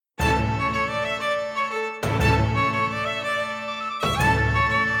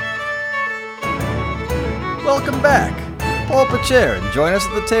Welcome back. Pull up a chair and join us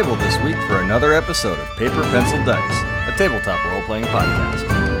at the table this week for another episode of Paper, Pencil, Dice, a tabletop role-playing podcast.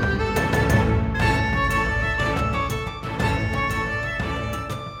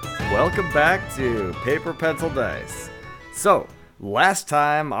 Welcome back to Paper, Pencil, Dice. So, last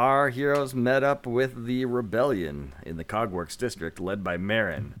time our heroes met up with the rebellion in the Cogworks district led by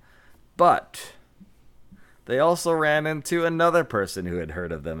Marin. But they also ran into another person who had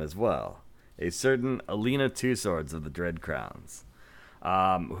heard of them as well. A certain Alina Two-Swords of the Dread Crowns,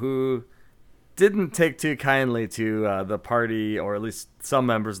 who didn't take too kindly to the party, or at least some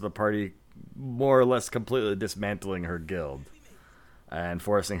members of the party, more or less completely dismantling her guild and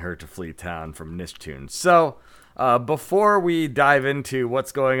forcing her to flee town from Nishtun. So, before we dive into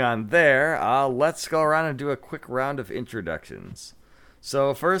what's going on there, let's go around and do a quick round of introductions.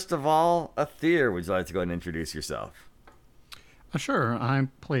 So, first of all, Aether, would you like to go and introduce yourself? Sure, I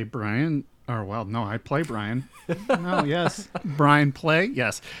play Brian. I play Brian. No, yes. Brian play?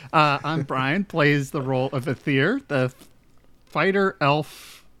 Yes. I'm Brian, plays the role of Aether, the fighter,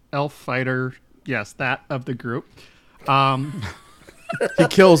 elf fighter, yes, that of the group. He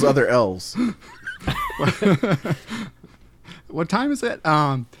kills other elves. What time is it?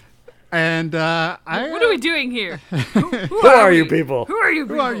 What are we doing here? Who are you people? Who are you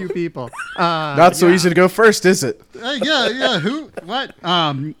Who people? are you people? Not so easy to go first, is it? Yeah. Who? What?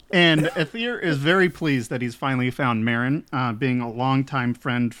 And Aether is very pleased that he's finally found Marin, being a longtime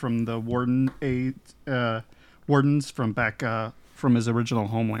friend from the wardens from back from his original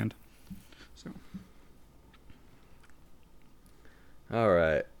homeland. So. All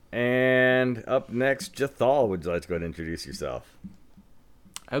right. And up next, Jathal, would you like to go and introduce yourself?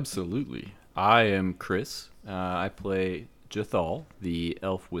 Absolutely. I am Chris. I play Jathal, the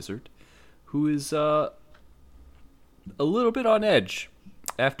elf wizard, who is a little bit on edge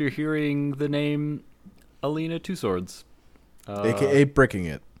after hearing the name Alina Two-Swords. AKA bricking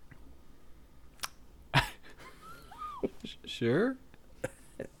it. Sure.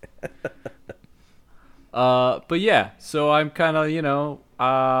 But yeah, so I'm kind of,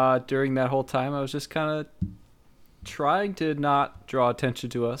 during that whole time, I was just kind of trying to not draw attention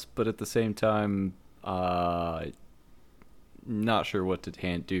to us, but at the same time, not sure what to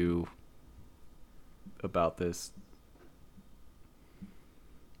do about this.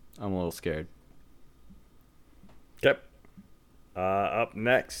 I'm a little scared. Yep. Up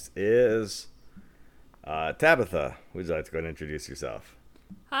next is Tabitha. Would you like to go and introduce yourself?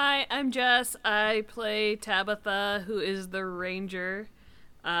 Hi, I'm Jess. I play Tabitha, who is the ranger.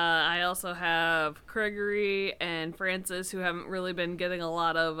 I also have Gregory and Francis, who haven't really been getting a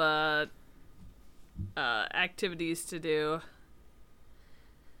lot of activities to do.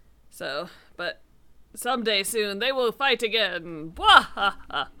 So, but someday soon they will fight again. Blah, ha,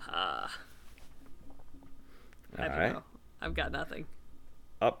 ha, ha. I don't know. I've got nothing.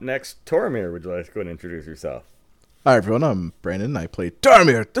 Up next, Tormir. Would you like to go and introduce yourself? Hi, everyone. I'm Brandon. I play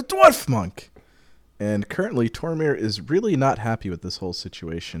Tormir, the dwarf monk. And currently, Tormir is really not happy with this whole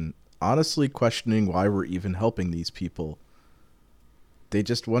situation, honestly questioning why we're even helping these people. They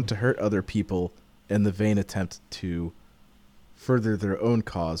just want to hurt other people in the vain attempt to further their own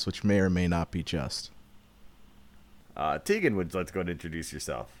cause, which may or may not be just. Tegan, would you like to go and introduce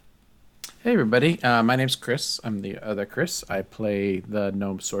yourself? Hey everybody, my name's Chris. I'm the other Chris. I play the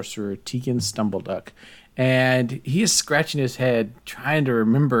gnome sorcerer Tegan Stumbleduck, and he is scratching his head trying to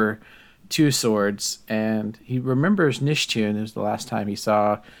remember Two Swords, and he remembers Nishtun. It was the last time he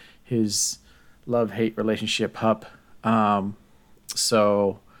saw his love-hate relationship Hup.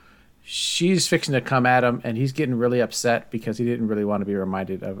 So she's fixing to come at him, and he's getting really upset because he didn't really want to be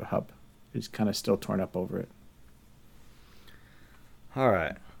reminded of Hup. He's kind of still torn up over it. All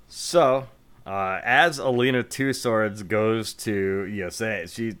right. So, as Alina Two-Swords goes to, say,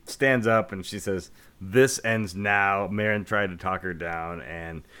 she stands up and she says, "This ends now." Marin tried to talk her down,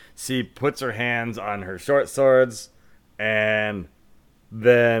 and she puts her hands on her short swords, and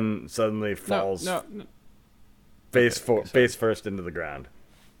then suddenly falls face first into the ground.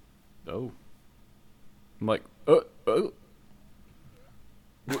 Oh. I'm like,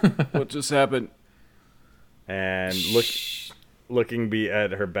 what just happened? And looking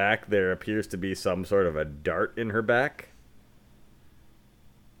at her back, there appears to be some sort of a dart in her back.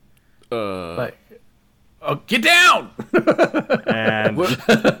 But, get down! And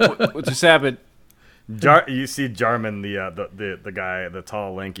what just happened? You see Jarman, the guy, the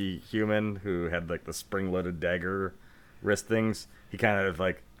tall, lanky human who had like the spring-loaded dagger wrist things. He kind of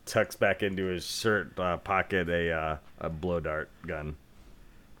like tucks back into his shirt pocket a blow dart gun.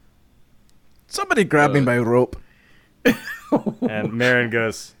 Somebody grab me by rope. And Marin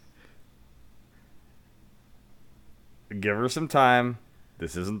goes, give her some time.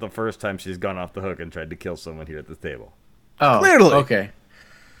 This isn't the first time she's gone off the hook and tried to kill someone here at the table. Oh, Clearly. Okay.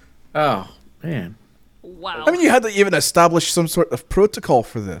 Oh, man. Wow. I mean, you had to even establish some sort of protocol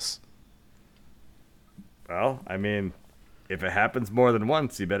for this. Well, I mean, if it happens more than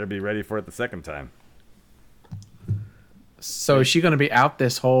once, you better be ready for it the second time. So is she going to be out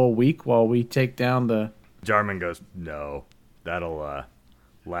this whole week while we take down the... Jarman goes, no. That'll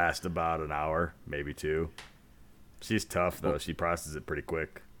last about an hour, maybe 2. She's tough, though. She processes it pretty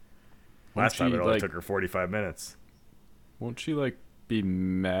quick. Last time she, it only like- took her 45 minutes. Won't she, like, be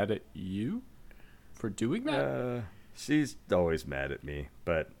mad at you for doing that? She's always mad at me,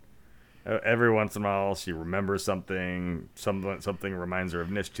 but every once in a while she remembers something reminds her of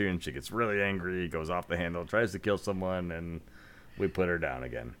Nishtun. She gets really angry, goes off the handle, tries to kill someone, and we put her down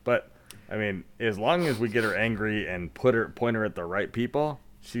again. But I mean, as long as we get her angry and point her at the right people,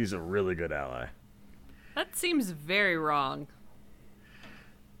 she's a really good ally. That seems very wrong.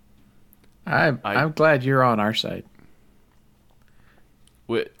 I'm glad you're on our side.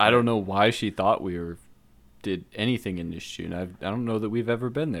 I don't know why she thought we did anything in this tune. I don't know that we've ever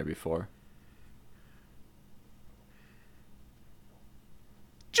been there before.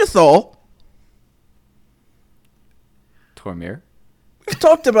 Jethal, Tormir? we've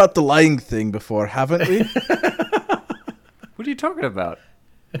talked about the lying thing before, haven't we? What are you talking about?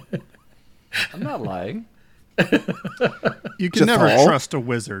 I'm not lying. You can never Jethal? trust a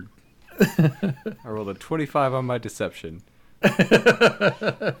wizard. I rolled a 25 on my deception.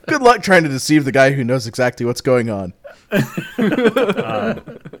 Good luck trying to deceive the guy who knows exactly what's going on.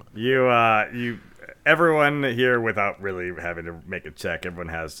 Everyone here, without really having to make a check, everyone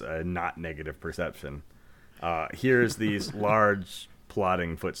has a not negative perception. Here's these large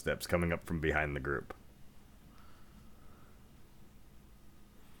plodding footsteps coming up from behind the group.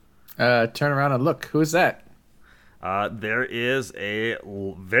 Turn around and look. Who is that? There is a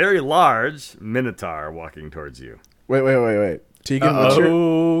very large minotaur walking towards you. Wait. Tegan,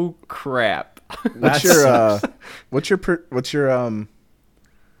 Oh, crap. what's your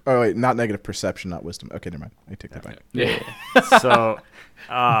oh wait, not negative perception, not wisdom. Okay, never mind. I take that back. Yeah. So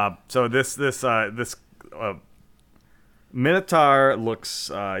this minotaur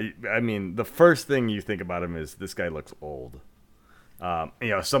looks. I mean, the first thing you think about him is this guy looks old.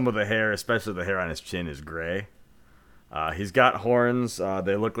 Some of the hair, especially the hair on his chin, is gray. He's got horns.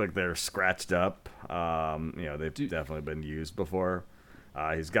 They look like they're scratched up. They've definitely been used before.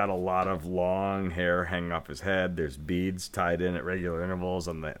 He's got a lot of long hair hanging off his head. There's beads tied in at regular intervals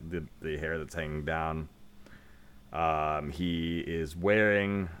on the hair that's hanging down. He is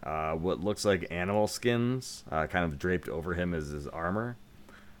wearing what looks like animal skins, kind of draped over him as his armor.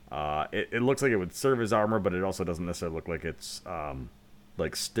 It looks like it would serve as armor, but it also doesn't necessarily look like it's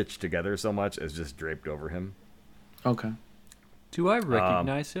like stitched together so much as just draped over him. Okay. Do I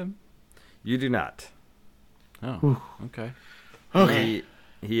recognize him? You do not. Oh, okay.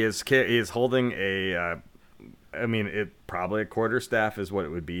 He is holding a. Probably a quarterstaff is what it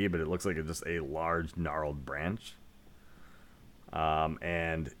would be, but it looks like it's just a large gnarled branch.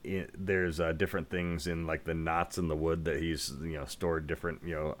 There's different things in like the knots in the wood that he's stored different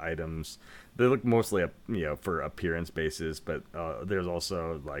items. They look mostly for appearance basis, but there's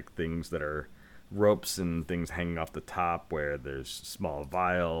also like things that are ropes and things hanging off the top where there's small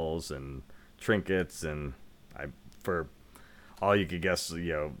vials and trinkets and for all you could guess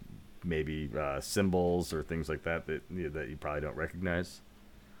maybe symbols or things like that that you probably don't recognize.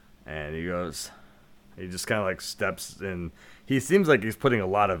 And he just kind of like steps in. He seems like he's putting a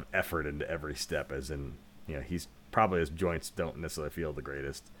lot of effort into every step, as in he's probably, his joints don't necessarily feel the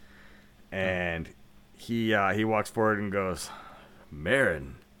greatest. And he walks forward and goes,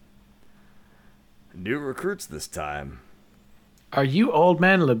 "Marin, new recruits this time." Are you old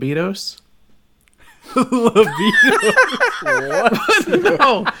man Libidos? Libido.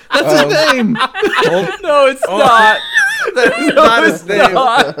 No, that's his name. No, it's not. That's not his name.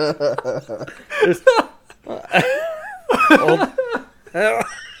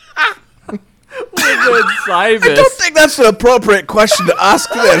 I don't think that's an appropriate question to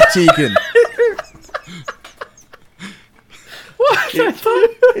ask there, Tegan.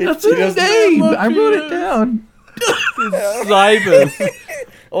 That's his name. I wrote it down. Zybus.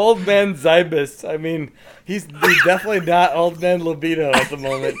 Old man Zybus. I mean, he's definitely not old man Libido at the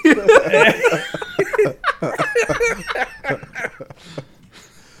moment.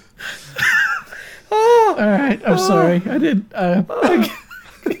 All right, I'm sorry. I didn't.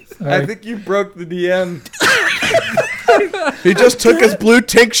 I think you broke the DM. He just took his blue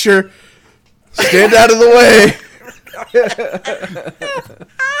tincture. Stand out of the way.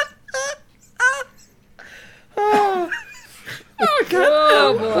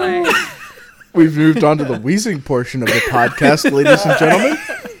 Oh boy. We've moved on to the wheezing portion of the podcast, ladies and gentlemen.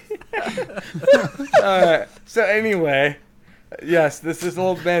 Alright, so anyway, yes, this is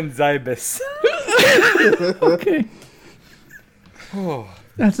old man Zybus. Okay.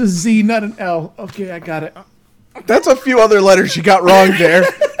 That's a Z, not an L. Okay, I got it. That's a few other letters you got wrong there.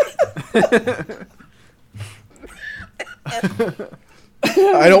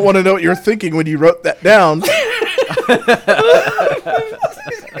 I don't want to know what you're thinking when you wrote that down.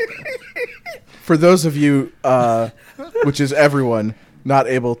 For those of you, which is everyone, not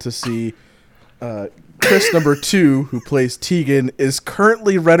able to see, Chris number 2, who plays Tegan, is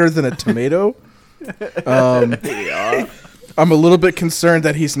currently redder than a tomato. I'm a little bit concerned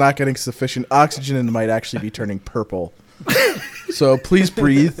that he's not getting sufficient oxygen and might actually be turning purple. So please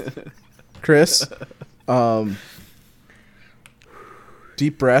breathe, Chris.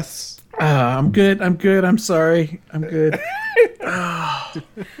 Deep breaths. I'm good. I'm sorry. I'm good.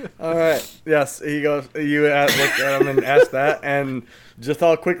 All right. Yes, he goes. You look at him and ask that, and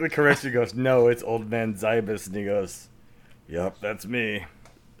Jathal quickly corrects you. Goes, no, it's old man Zybus, and he goes, "Yep, that's me."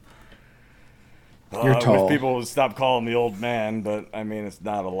 You're tall. Wish people would stop calling me old man, but I mean, it's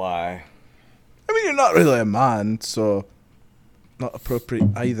not a lie. I mean, you're not really a man, so not appropriate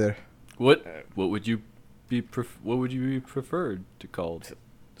either. What would you be what would you be preferred to called?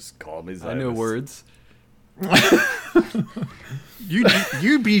 Just call me Zybus. I know words. You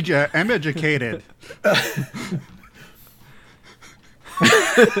BJ, I'm educated. Oh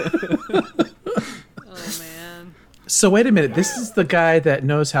man. So wait a minute. This is the guy that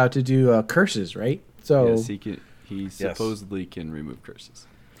knows how to do curses, right? So Yes, he can. He supposedly can remove curses.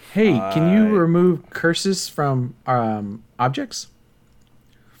 hey, can you remove curses from objects?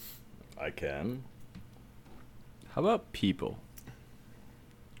 I can. How about people?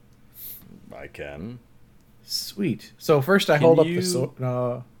 I can. Sweet. So first, I Can hold up you- the sword.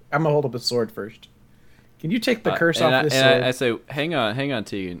 I'm gonna hold up the sword first. Can you take the curse and off I, this and sword? I say, hang on,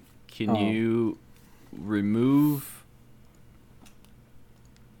 Tegan. Can Oh. you remove?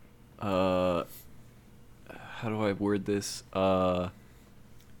 How do I word this? Are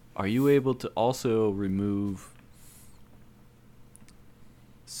you able to also remove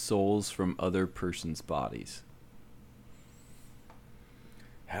souls from other person's bodies?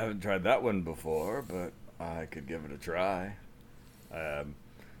 Haven't tried that one before, but I could give it a try.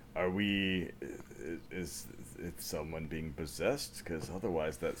 Are we? Is it someone being possessed? Because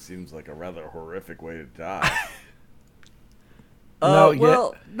otherwise, that seems like a rather horrific way to die. No,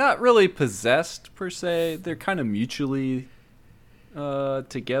 well, not really possessed per se. They're kind of mutually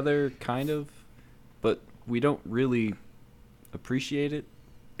together, kind of, but we don't really appreciate it.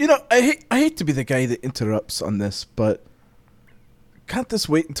 You know, I hate to be the guy that interrupts on this, but can't this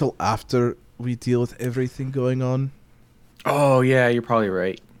wait until after we deal with everything going on? Oh yeah, you're probably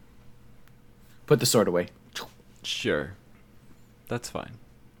right. Put the sword away. Sure, that's fine.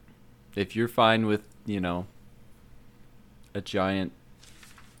 If you're fine with, a giant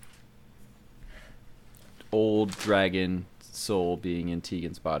old dragon soul being in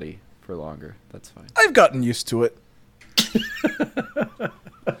Tegan's body for longer, that's fine. I've gotten used to it.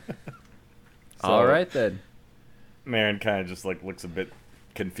 All right then. Marin kind of just looks a bit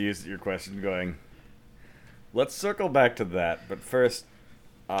confused at your question, going, "Let's circle back to that, but first,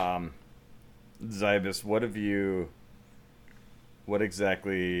 Zybus, what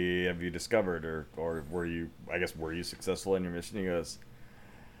exactly have you discovered, or were you successful in your mission?" He goes,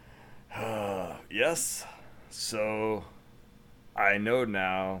 "Yes. So, I know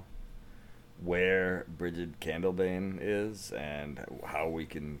now where Bridget Candlebane is and how we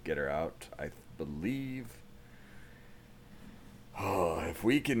can get her out. I believe, if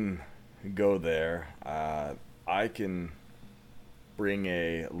we can go there, I can bring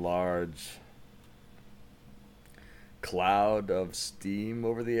a large cloud of steam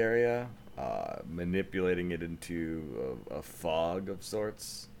over the area, manipulating it into a fog of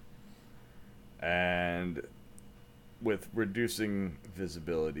sorts. And with reducing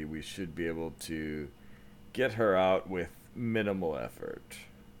visibility, we should be able to get her out with minimal effort.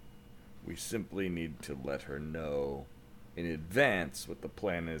 We simply need to let her know in advance what the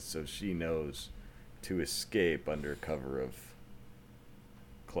plan is so she knows to escape under cover of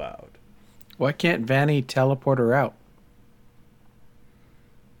cloud." Why can't Vanny teleport her out?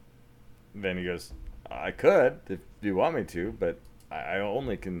 Then he goes, "I could if you want me to, but I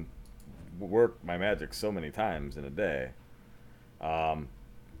only can work my magic so many times in a day.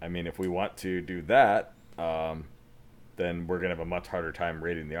 I mean, if we want to do that, then we're going to have a much harder time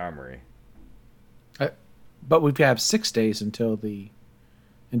raiding the armory." But we have 6 days until the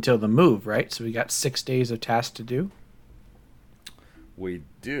until the move, right? So we got 6 days of tasks to do. We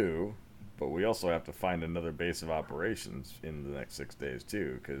do, but we also have to find another base of operations in the next 6 days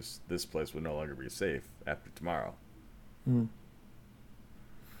too, because this place would no longer be safe after tomorrow.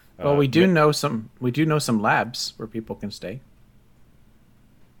 Well, we do know some labs where people can stay.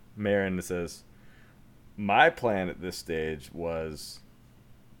 Marin says, my plan at this stage was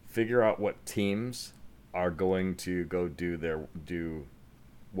figure out what teams are going to go do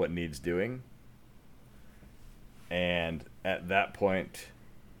what needs doing, and at that point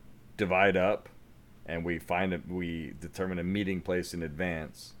divide up, and we determine a meeting place in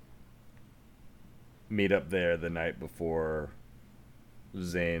advance, meet up there the night before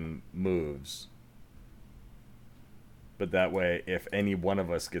Zane moves. But that way, if any one of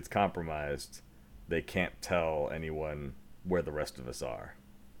us gets compromised, they can't tell anyone where the rest of us are.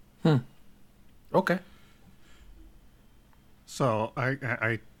 Okay. So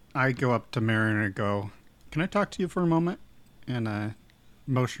I go up to Marion and I go, "Can I talk to you for a moment?" And I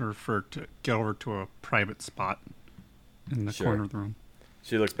motion her to get over to a private spot in the Sure. corner of the room.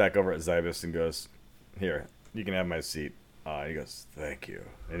 She looks back over at Zybus and goes, "Here, you can have my seat." He goes, "Thank you."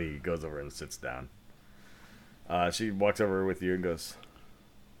 And he goes over and sits down. She walks over with you and goes,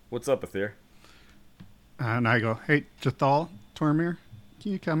 "What's up, Aether?" And I go, "Hey, Jathal, Tormir,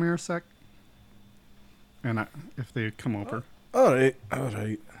 can you come here a sec?" And if they come over. All right.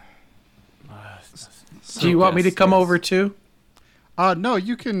 Do you want me to Yes, come yes. over too? No,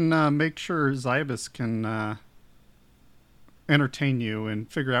 you can make sure Zybus can entertain you and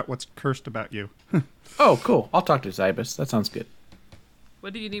figure out what's cursed about you. Oh, cool. I'll talk to Zybus. That sounds good.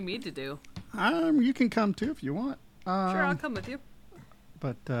 What do you need me to do? You can come too if you want. Sure, I'll come with you.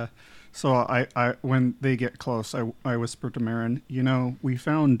 But so I when they get close, I whisper to Marin, we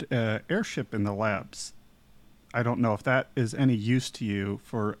found an airship in the labs. I don't know if that is any use to you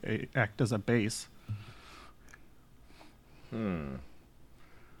for act as a base.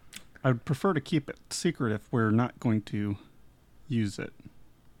 I'd prefer to keep it secret if we're not going to use it.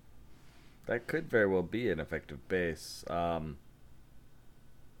 That could very well be an effective base. Where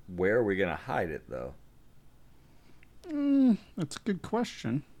are we going to hide it, though? That's a good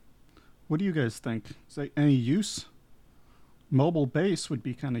question. What do you guys think? Is that any use? Mobile base would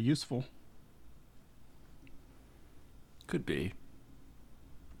be kind of useful. Could be.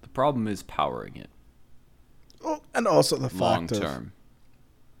 The problem is powering it Oh, and also the long fact of term.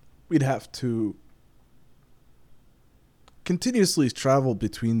 we'd have to continuously travel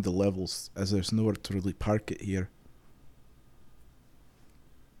between the levels as there's nowhere to really park it here.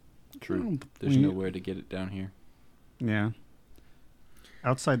 True. Well, There's we- nowhere to get it down here. Yeah.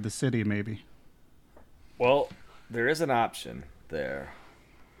 Outside the city, maybe. Well, there is an option there.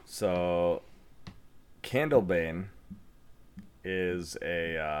 So, Candlebane is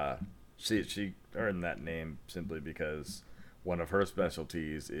she earned that name simply because one of her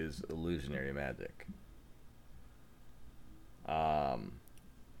specialties is illusionary magic.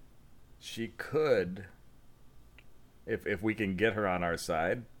 She could, if we can get her on our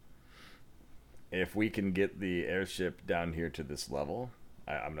side, if we can get the airship down here to this level,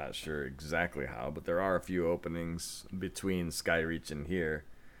 I'm not sure exactly how, but there are a few openings between Skyreach and here.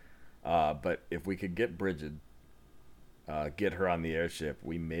 But if we could get Bridget, get her on the airship,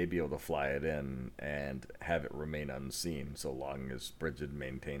 we may be able to fly it in and have it remain unseen so long as Bridget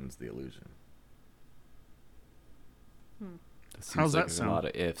maintains the illusion. That seems How's like that a sound? lot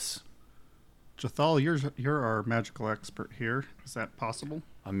of ifs. Jathal, you're our magical expert here. Is that possible?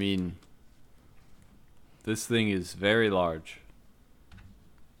 I mean, this thing is very large.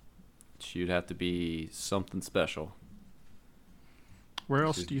 She'd have to be something special. Where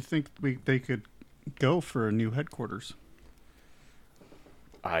else do you think they could go for a new headquarters?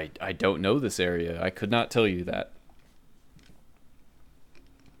 I don't know this area. I could not tell you that.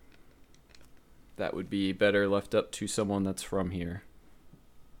 That would be better left up to someone that's from here.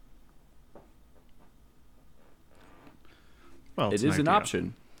 Well, It is an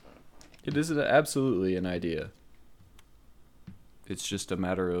option. It is absolutely an idea. It's just a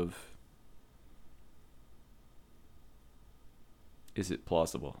matter of, is it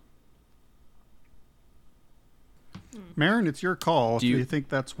plausible? Marin, it's your call. Do if you- you think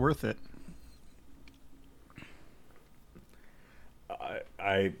that's worth it.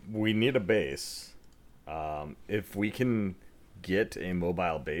 We need a base. If we can get a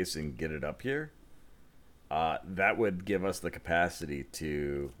mobile base and get it up here, that would give us the capacity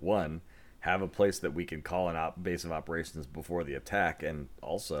to, one, have a place that we can call an base of operations before the attack, and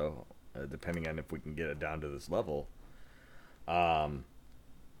also, depending on if we can get it down to this level,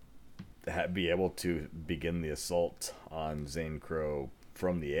 be able to begin the assault on Zane Crow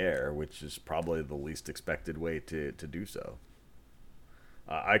from the air, which is probably the least expected way to do so.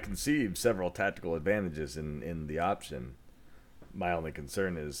 I conceive several tactical advantages in the option. My only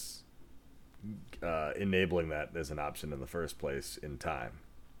concern is enabling that as an option in the first place in time.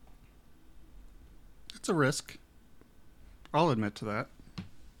 It's a risk. I'll admit to that.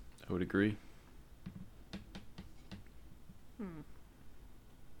 I would agree.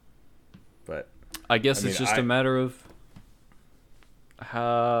 But I guess I mean, it's just a matter of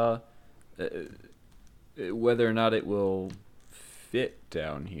how whether or not it will fit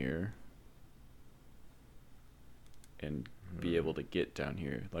down here and be able to get down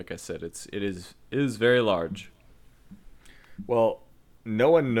here. Like I said, it is very large. Well,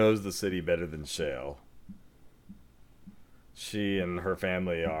 no one knows the city better than Shale. She and her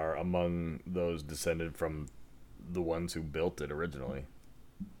family are among those descended from the ones who built it originally.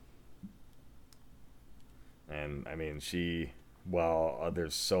 And, I mean, while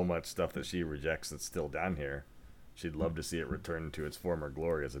there's so much stuff that she rejects that's still down here, she'd love to see it return to its former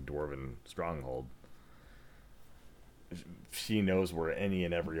glory as a dwarven stronghold. She knows where any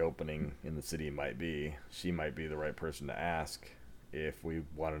and every opening in the city might be. She might be the right person to ask if we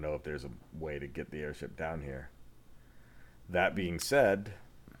want to know if there's a way to get the airship down here. That being said,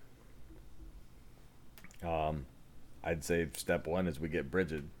 I'd say step one is we get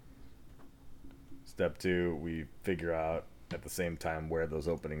Bridget. Step two, we figure out at the same time where those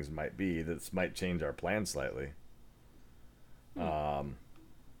openings might be. This might change our plan slightly.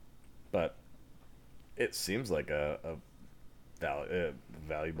 But it seems like a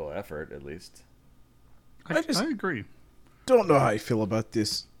valuable effort, at least. I agree. Don't know how I feel about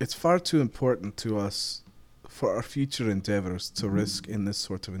this. It's far too important to us for our future endeavors to risk in this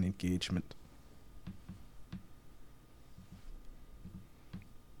sort of an engagement.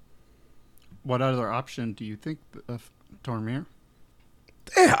 What other option do you think of Tormir?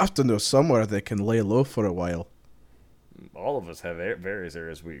 They have to know somewhere they can lay low for a while. All of us have various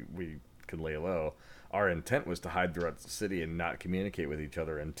areas we can lay low. Our intent was to hide throughout the city and not communicate with each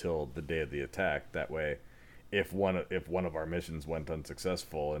other until the day of the attack. That way, if one of our missions went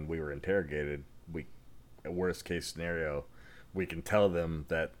unsuccessful and we were interrogated, worst case scenario, we can tell them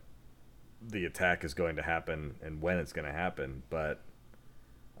that the attack is going to happen and when it's going to happen, but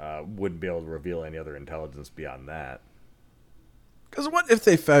wouldn't be able to reveal any other intelligence beyond that. Because what if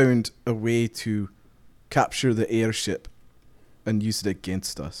they found a way to capture the airship and use it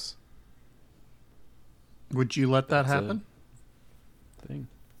against us? Would you let that That's a happen? Thing.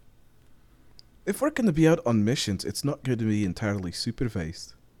 If we're going to be out on missions, it's not going to be entirely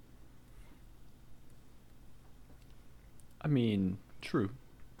supervised. I mean, true.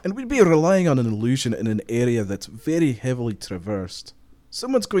 And we'd be relying on an illusion in an area that's very heavily traversed.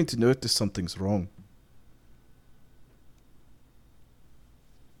 Someone's going to notice something's wrong.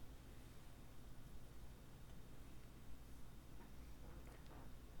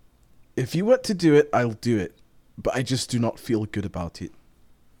 If you want to do it, I'll do it. But I just do not feel good about it.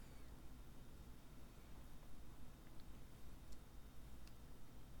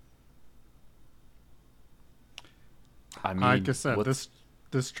 I mean, Like I said, what's-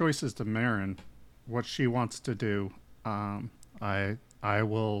 this choice is to Marin. What she wants to do, I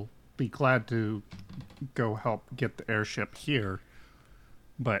will be glad to go help get the airship here.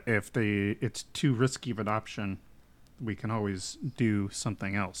 But if it's too risky of an option, we can always do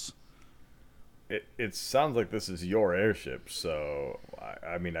something else. It sounds like this is your airship, so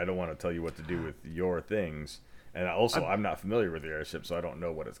I mean, I don't want to tell you what to do with your things. And also, I'm not familiar with the airship, so I don't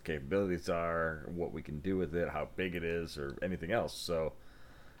know what its capabilities are, what we can do with it, how big it is, or anything else. So,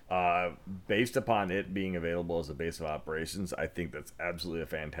 based upon it being available as a base of operations, I think that's absolutely a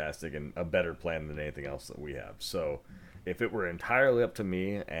fantastic and a better plan than anything else that we have. So, if it were entirely up to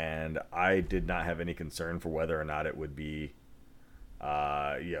me and I did not have any concern for whether or not it would be,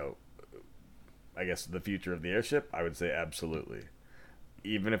 I guess the future of the airship, I would say absolutely.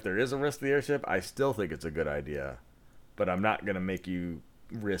 Even if there is a risk to the airship, I still think it's a good idea. But I'm not going to make you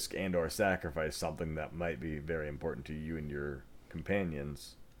risk and or sacrifice something that might be very important to you and your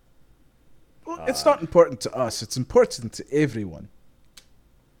companions. Well, it's not important to us. It's important to everyone.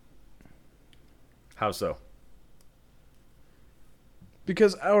 How so?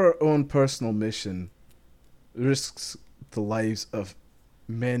 Because our own personal mission risks the lives of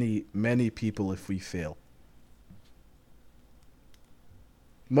many, many people if we fail.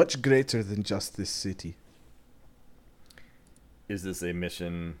 Much greater than just this city. Is this a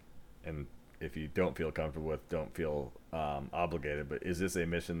mission, and if you don't feel comfortable with, don't feel obligated, but is this a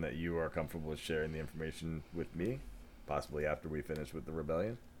mission that you are comfortable with sharing the information with me, possibly after we finish with the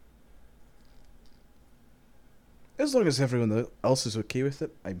rebellion? As long as everyone else is okay with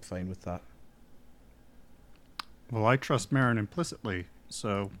it, I'm fine with that. Well, I trust Marin implicitly,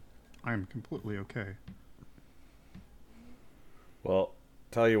 so I'm completely okay. Well,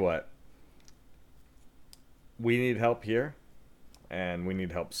 tell you what. We need help here, and we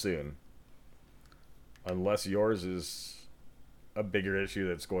need help soon. Unless yours is a bigger issue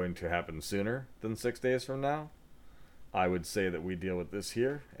that's going to happen sooner than 6 days from now, I would say that we deal with this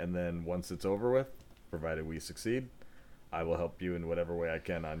here, and then once it's over with, provided we succeed, I will help you in whatever way I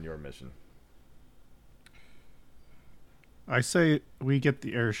can on your mission. I say we get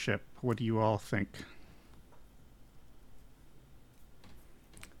the airship. What do you all think?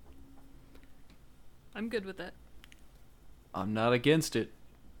 I'm good with that. I'm not against it.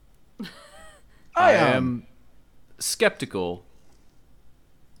 I am skeptical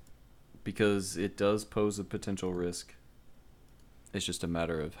because it does pose a potential risk. It's just a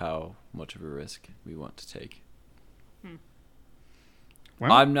matter of how much of a risk we want to take.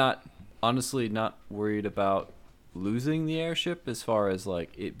 Well, I'm honestly not worried about losing the airship as far as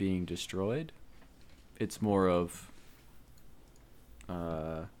like it being destroyed. It's more of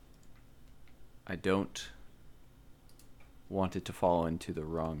I don't want it to fall into the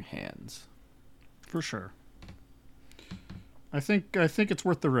wrong hands. for sure. I think it's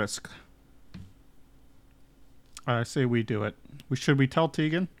worth the risk. I say we do it. Should we tell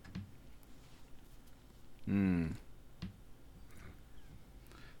Tegan?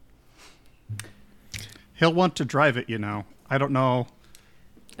 He'll want to drive it, you know. I don't know.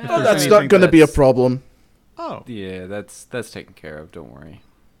 if Oh, there's that's anything not going to be a that's- problem. Oh. Yeah, that's taken care of. Don't worry.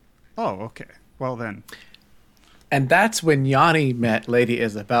 Oh, okay. Well then. And that's when Yanni met Lady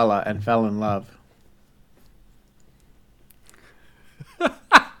Isabella and fell in love.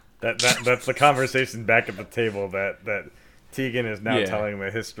 That's the conversation back at the table that Tegan is now Yeah. telling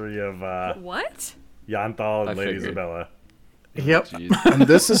the history of What? Yanthal and I Lady figured. Isabella. Yep. Jeez. And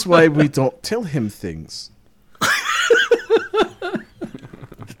this is why we don't tell him things.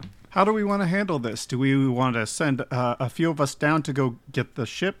 How do we want to handle this? Do we want to send a few of us down to go get the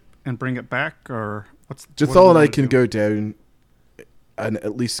ship and bring it back, or what do Jathal and we I wanna can do? go down and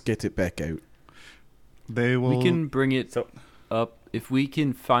at least get it back out. They will. We can bring it So- up if we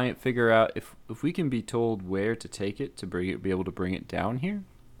can figure out if we can be told where to take it to be able to bring it down here.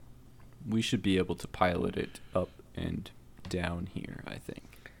 We should be able to pilot it up and down here, I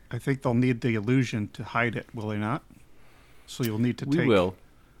think. I think they'll need the illusion to hide it, will they not? So you'll need to We take. will.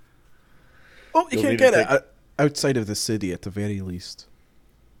 Oh, you You'll can need to get it take- outside of the city at the very least.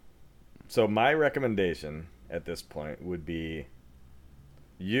 So my recommendation at this point would be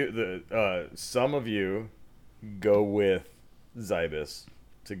some of you go with Zybus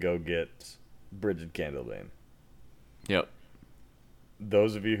to go get Bridget Candlebane. Yep.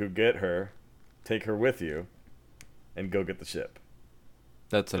 Those of you who get her, take her with you and go get the ship.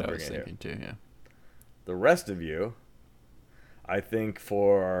 That's what I Bring was it here. thinking too, yeah. The rest of you, I think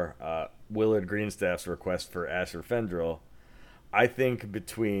for Willard Greenstaff's request for Asher Fendril, I think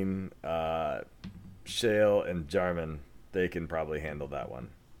between Shale and Jarman, they can probably handle that one.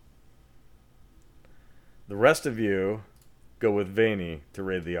 The rest of you go with Vaney to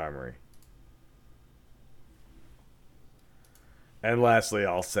raid the armory. And lastly,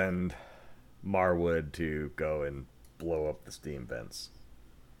 I'll send Marwood to go and blow up the steam vents.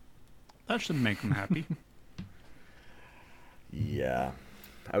 That should make them happy. Yeah.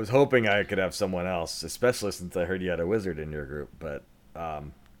 I was hoping I could have someone else, especially since I heard you had a wizard in your group, but I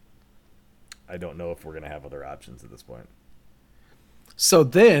don't know if we're going to have other options at this point. So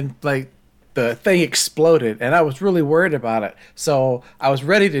then, like, the thing exploded, and I was really worried about it. So I was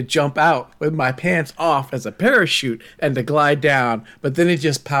ready to jump out with my pants off as a parachute and to glide down, but then it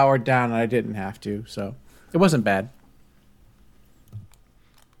just powered down, and I didn't have to. So it wasn't bad.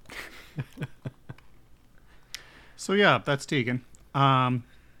 So yeah, that's Tegan.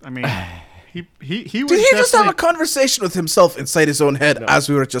 I mean, he Did was he just have a definitely- conversation with himself inside his own head as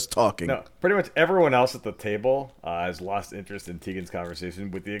we were just talking? No, pretty much everyone else at the table has lost interest in Tegan's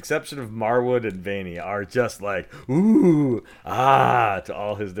conversation, with the exception of Marwood and Vaney, are just like, ooh, to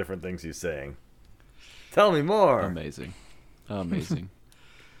all his different things he's saying. Tell me more. Amazing. Amazing.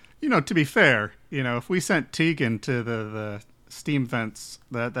 You know, to be fair, you know, if we sent Tegan to the steam vents,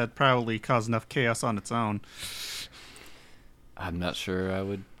 that'd probably cause enough chaos on its own. I'm not sure I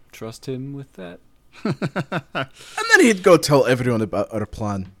would trust him with that. And then he'd go tell everyone about our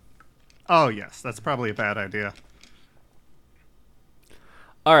plan. Oh yes, that's probably a bad idea.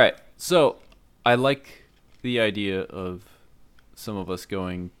 All right. So I like the idea of some of us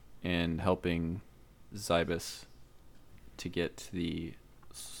going and helping Zybus to get the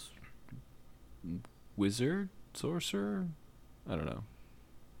wizard sorcerer? I don't know.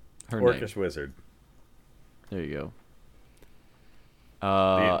 Her Orcish name. wizard. There you go.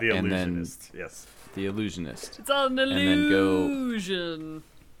 The and then illusionist. Yes. the illusionist. It's all an And then go- illusion.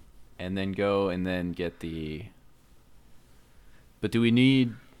 And then go and then get the. But do we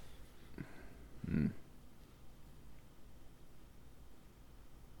need?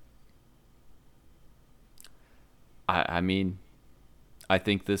 I mean, I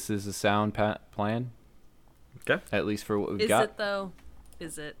think this is a sound plan, Okay. at least for what we've Is got. it though?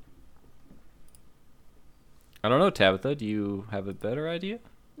 Is it? I don't know, Tabitha. Do you have a better idea?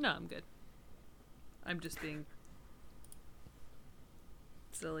 No, I'm good. I'm just being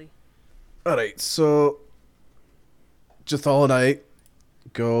silly. All right, so Jathal and I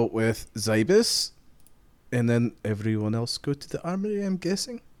go with Zybus, and then everyone else go to the armory, I'm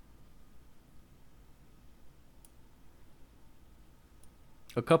guessing.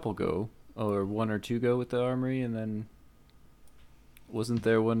 A couple go, or one or two go with the armory, and then wasn't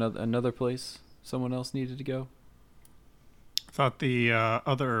there another place someone else needed to go? I thought the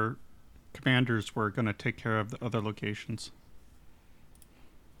other commanders were going to take care of the other locations.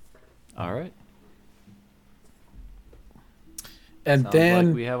 All right. And Sounds then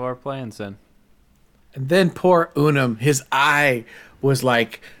like we have our plans then. And then poor Unum, his eye was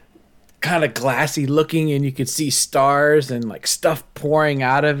like kind of glassy looking, and you could see stars and like stuff pouring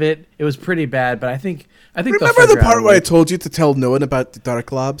out of it. It was pretty bad, but I think they'll Remember the figure out part a where way- I told you to tell no one about the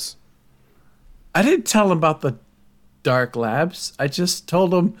Dark Labs? I didn't tell him about the Dark Labs. I just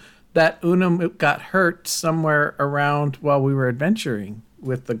told him that Unum got hurt somewhere around while we were adventuring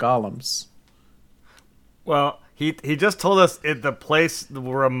with the golems. Well, he just told us the place it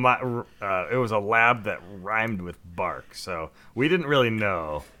was a lab that rhymed with bark, so we didn't really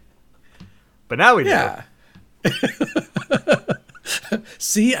know. But now we do. Yeah.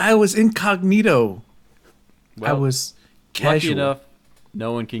 See, I was incognito. I Well, was Lucky casual. enough,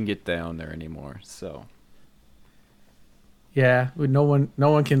 no one can get down there anymore. So Yeah, no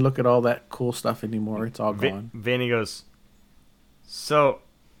one can look at all that cool stuff anymore. It's all gone. Vanny goes, so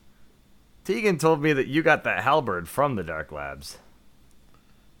Tegan told me that you got that halberd from the Dark Labs.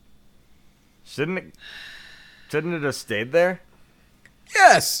 Shouldn't it have stayed there?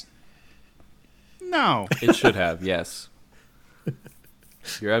 Yes! No. it should have, yes.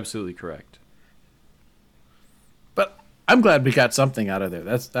 You're absolutely correct. But I'm glad we got something out of there.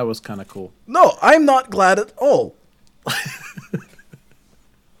 That was kind of cool. No, I'm not glad at all.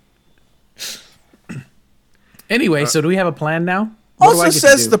 Anyway, so do we have a plan now? What do I Also get to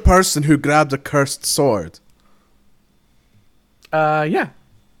says do? the person who grabbed a cursed sword. Yeah.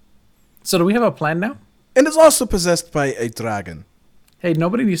 So do we have a plan now? And is also possessed by a dragon. Hey,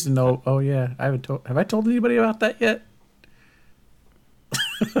 nobody needs to know. Oh yeah, I haven't told. Have I told anybody about that yet?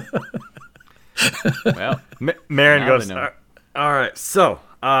 Well, Marin Now goes, they know. all right, so,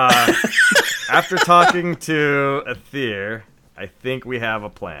 after talking to Aether, I think we have a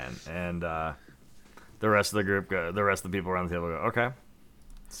plan. And the rest of the group, the rest of the people around the table go, okay,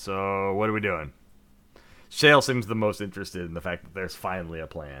 so what are we doing? Shale seems the most interested in the fact that there's finally a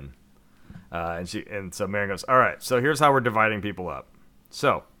plan. And so Marin goes, all right, so here's how we're dividing people up.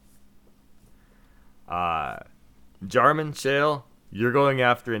 So, Jarman, Shale, you're going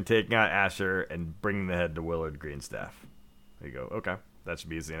after and taking out Asher and bringing the head to Willard Greenstaff. There you go. Okay, that should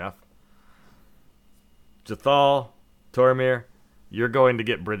be easy enough. Jathal, Tormir, you're going to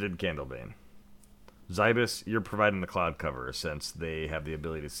get Bridget Candlebane. Zybus, you're providing the cloud cover since they have the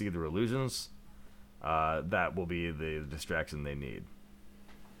ability to see through illusions. That will be the distraction they need.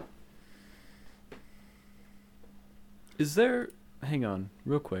 is there... Hang on,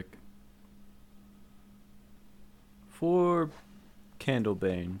 real quick. For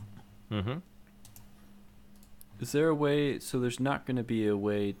Candlebane, Mm-hmm. is there a way... So there's not going to be a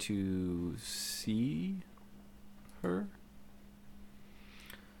way to see her?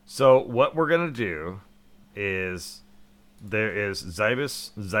 So what we're gonna do is there is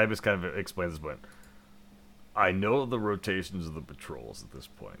Zybus. Zybus kind of explains this point. I know the rotations of the patrols at this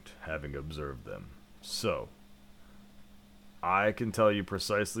point, having observed them. So I can tell you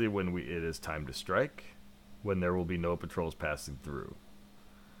precisely when it is time to strike, when there will be no patrols passing through.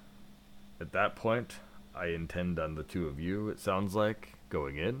 At that point, I intend on the two of you, it sounds like,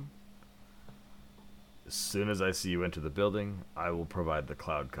 going in. As soon as I see you enter the building, I will provide the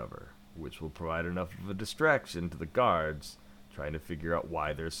cloud cover, which will provide enough of a distraction to the guards trying to figure out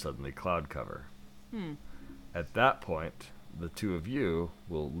why there's suddenly cloud cover. At that point, the two of you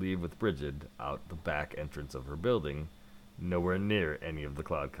will leave with Bridget out the back entrance of her building, nowhere near any of the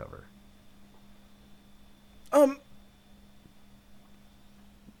cloud cover.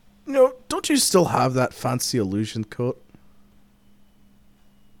 don't you still have that fancy illusion coat?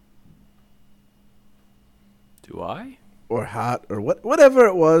 Do I? Or hat, or whatever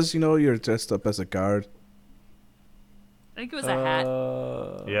it was, you're dressed up as a guard. I think it was a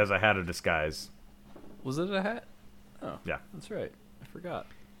hat. He has a hat of disguise. Was it a hat? Oh, Yeah. that's right. I forgot.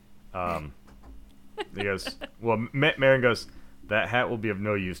 He goes, well, Marin goes, that hat will be of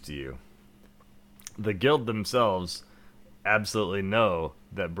no use to you. The guild themselves absolutely know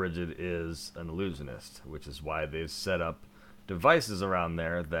that Bridget is an illusionist, which is why they've set up devices around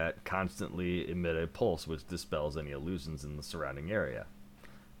there that constantly emit a pulse which dispels any illusions in the surrounding area,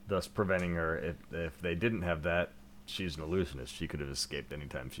 thus preventing her, if they didn't have that, she's an illusionist. She could have escaped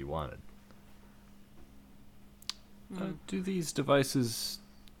anytime she wanted. Do these devices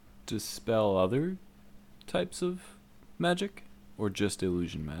dispel other types of magic, or just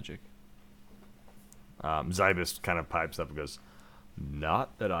illusion magic? Zybus kind of pipes up and goes,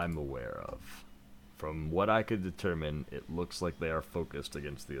 not that I'm aware of. From what I could determine, it looks like they are focused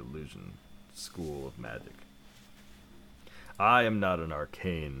against the illusion school of magic. I am not an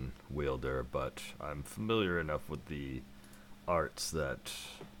arcane wielder, but I'm familiar enough with the arts that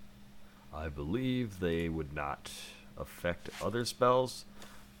I believe they would not affect other spells,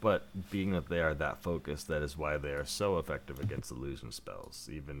 but being that they are that focused, that is why they are so effective against illusion spells,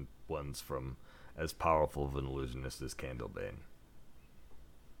 even ones from as powerful of an illusionist as Candlebane.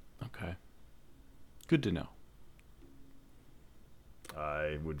 Okay. Good to know.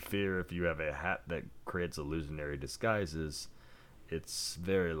 I would fear if you have a hat that creates illusionary disguises, it's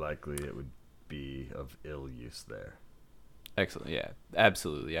very likely it would be of ill use there. Excellent. Yeah,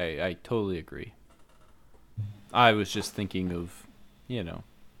 absolutely. I totally agree. I was just thinking of,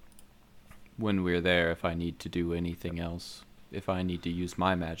 when we're there, if I need to do anything else, if I need to use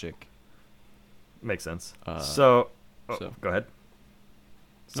my magic. Makes sense. So- Go ahead.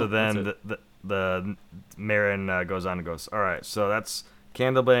 So No, then that's the Marin goes on and goes, all right, so that's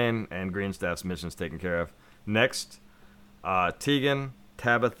Candlebane and Greenstaff's missions taken care of. Next, Tegan,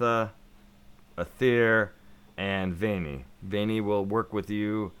 Tabitha, Aether, and Vani. Vani will work with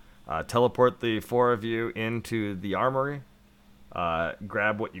you, teleport the four of you into the armory,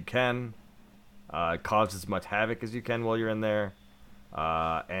 grab what you can, cause as much havoc as you can while you're in there,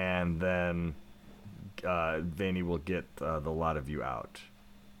 and then Vani will get the lot of you out.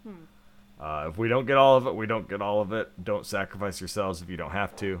 If we don't get all of it, we don't get all of it. Don't sacrifice yourselves if you don't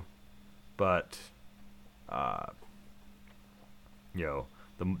have to. But, the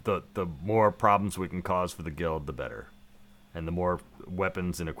more problems we can cause for the guild, the better. And the more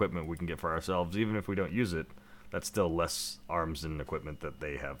weapons and equipment we can get for ourselves, even if we don't use it, that's still less arms and equipment that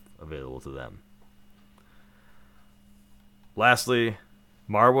they have available to them. Lastly,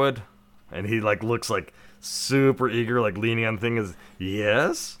 Marwood, and he looks super eager, leaning on the thing, is,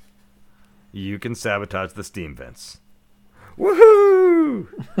 yes? You can sabotage the steam vents. Woohoo!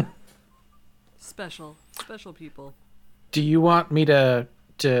 Special people. Do you want me to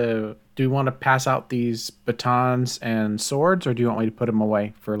do you want to pass out these batons and swords, or do you want me to put them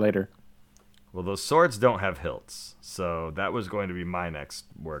away for later? Well, those swords don't have hilts, so that was going to be my next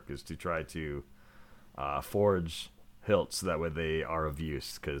work, is to try to forge hilts, so that way they are of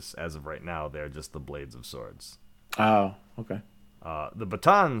use, because as of right now, they're just the blades of swords. Oh, okay. The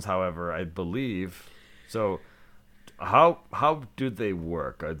batons, however, I believe. So, how do they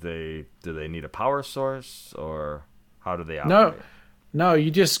work? Do they need a power source, or how do they operate? No,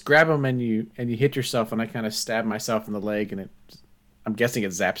 you just grab them and you hit yourself, and I kind of stab myself in the leg, and I'm guessing it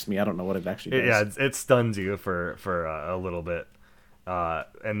zaps me. I don't know what it actually does. Yeah, it stuns you for a little bit,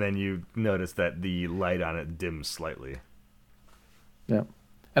 and then you notice that the light on it dims slightly. Yeah,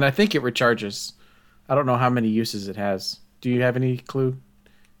 and I think it recharges. I don't know how many uses it has. Do you have any clue,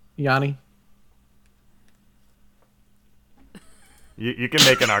 Yanni? You can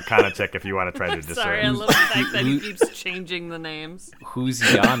make an Arcana check if you want to try to discern. Sorry, I love the fact that he keeps changing the names. Who's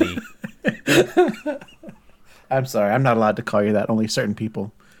Yanni? I'm sorry, I'm not allowed to call you that. Only certain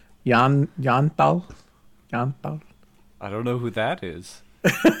people. Yantal? I don't know who that is.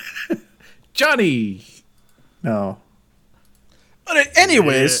 Johnny! No. But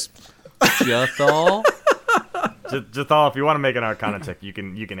anyways, Jethal? Jathal, if you want to make an Arcana check, you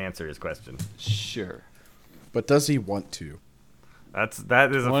can answer his question. Sure. but does he want to?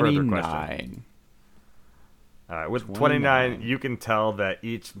 That is a further question. 29. All right, with 29, you can tell that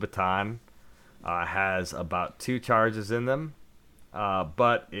each baton has about 2 charges in them.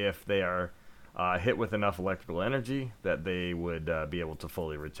 But if they are hit with enough electrical energy, that they would be able to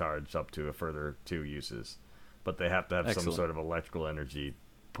fully recharge up to a further 2 uses. But they have to have some sort of electrical energy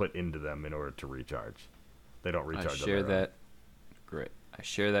put into them in order to recharge. They don't recharge. I share that. Great. I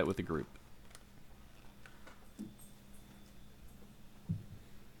share that with the group.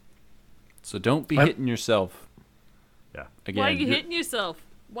 So don't be What? hitting yourself. Yeah. Again, Why are you you're- hitting yourself?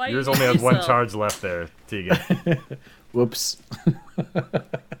 Why are Yours you only hitting has one yourself? charge left there, Tegan. Whoops.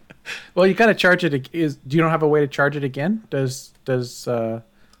 Well, you gotta charge it. Do you don't have a way to charge it again? Is there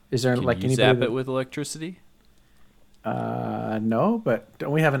Can like you anybody? zap that- it with electricity? No, but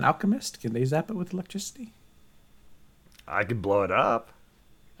don't we have an alchemist? Can they zap it with electricity? I could blow it up.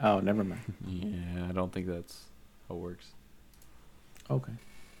 Oh, never mind. Yeah, I don't think that's how it works. Okay.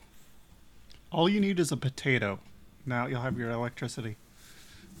 All you need is a potato. Now you'll have your electricity.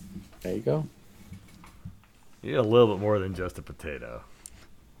 There you go. You need a little bit more than just a potato.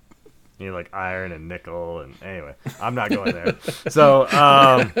 You need like iron and nickel and anyway, I'm not going there. So,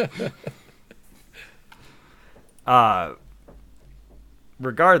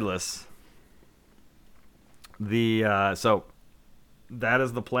 regardless, so that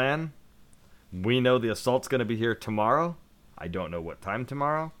is the plan. We know the assault's going to be here tomorrow. I don't know what time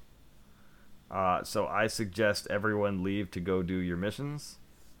tomorrow. So I suggest everyone leave to go do your missions.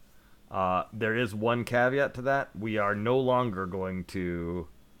 There is one caveat to that. We are no longer going to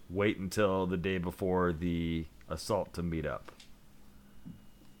wait until the day before the assault to meet up.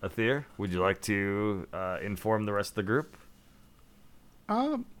 Athir, would you like to inform the rest of the group?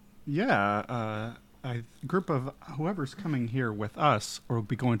 Yeah. A group of whoever's coming here with us will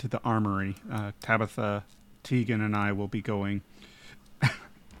be going to the armory. Tabitha, Tegan, and I will be going.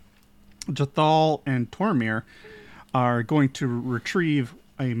 Jathal and Tormir are going to retrieve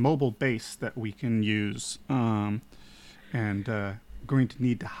a mobile base that we can use, and going to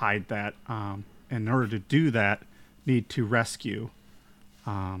need to hide that. In order to do that, need to rescue.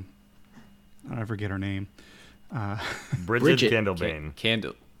 I forget her name. Bridget Bridget. Candlebane.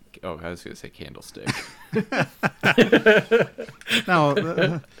 Candle. Oh, I was gonna say candlestick. No,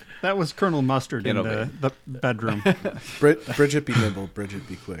 that was Colonel Mustard in Candle the bedroom. Bridget be nimble, Bridget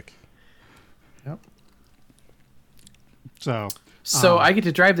be quick. Yep. So, So I get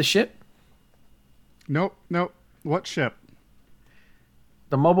to drive the ship, nope. What ship?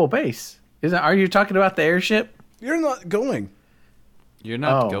 the mobile base. Are you talking about the airship? You're not going. You're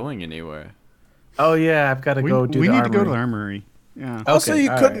not Oh. going anywhere. Oh yeah, I've got to go do we the need to go to the armory. armory. Yeah. Also, Okay,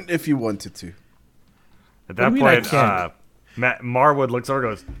 you all couldn't right. if you wanted to. At What do that you mean I point, can't? Marwood looks over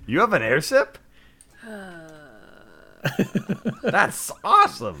and goes, "You have an airship? That's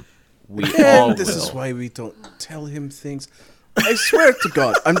awesome." We all And this will. is why we don't tell him things. I swear to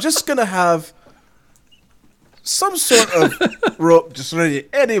God, I'm just gonna have some sort of rope just ready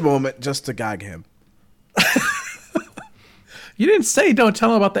any moment just to gag him. You didn't say don't tell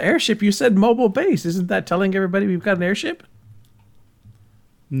him about the airship. You said mobile base. Isn't that telling everybody we've got an airship?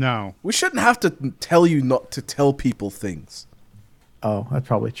 No. We shouldn't have to tell you not to tell people things. Oh, that's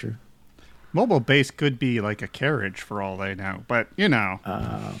probably true. Mobile base could be like a carriage for all they know, but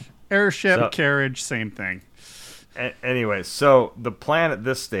airship, So- carriage, same thing. Anyway, so the plan at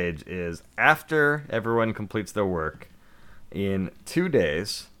this stage is after everyone completes their work, in 2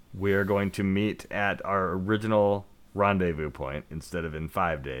 days, we are going to meet at our original rendezvous point instead of in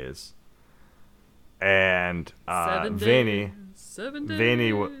 5 days. And 7 days. Vaney 7 days.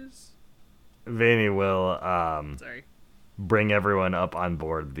 Vaney will Sorry. bring everyone up on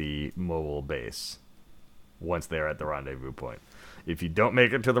board the mobile base once they're at the rendezvous point. If you don't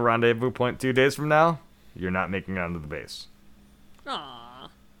make it to the rendezvous point 2 days from now, you're not making it onto the base. Aww.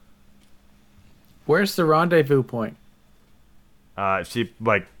 Where's the rendezvous point? She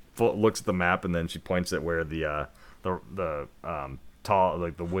looks at the map and then she points at where the tall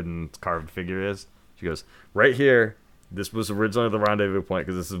the wooden carved figure is. She goes, "Right here. This was originally the rendezvous point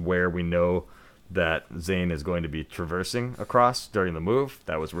because this is where we know that Zane is going to be traversing across during the move.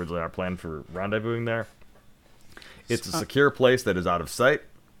 That was originally our plan for rendezvousing there. It's a secure place that is out of sight.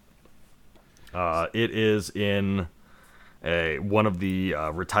 It is in one of the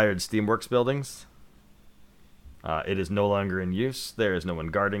retired Steamworks buildings. It is no longer in use. There is no one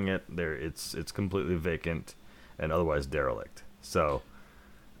guarding it. It's completely vacant and otherwise derelict. So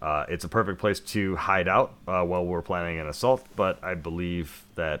it's a perfect place to hide out while we're planning an assault. But I believe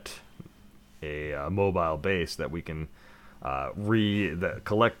that a mobile base that we can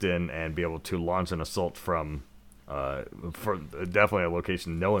collect in and be able to launch an assault from, for definitely a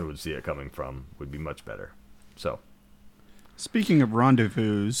location no one would see it coming from, would be much better. So. Speaking of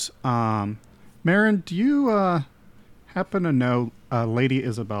rendezvous, Marin, do you happen to know Lady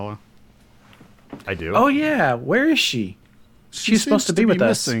Isabella? I do. Oh yeah, where is she? She's supposed seems to be with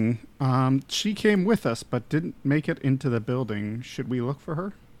us. missing. She came with us, but didn't make it into the building. Should we look for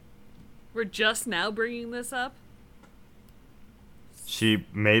her? We're just now bringing this up? She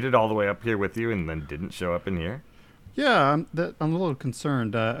made it all the way up here with you and then didn't show up in here? Yeah, I'm a little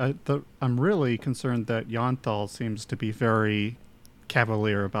concerned. I'm really concerned that Yonthal seems to be very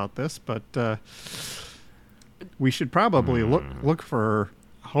cavalier about this, but we should probably look for her.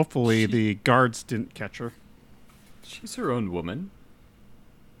 Hopefully the guards didn't catch her. She's her own woman.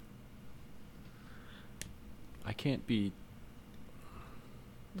 I can't be.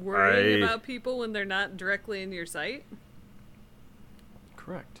 Worrying about people when they're not directly in your sight?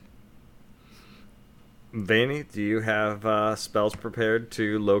 Correct. Vanny, do you have spells prepared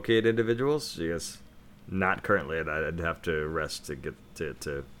to locate individuals? Yes. Not currently. I'd have to rest to get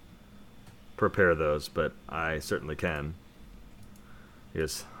to prepare those, but I certainly can.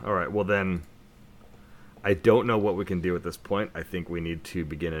 Yes. All right. Well, then, I don't know what we can do at this point. I think we need to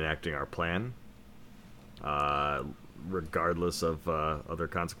begin enacting our plan, regardless of other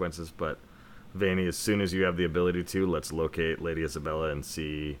consequences. But, Vanny, as soon as you have the ability to, let's locate Lady Isabella and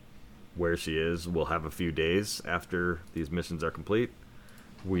see where she is. We'll have a few days after these missions are complete.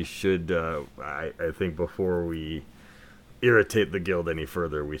 We should, I think before we irritate the guild any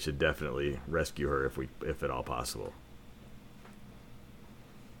further, we should definitely rescue her if at all possible.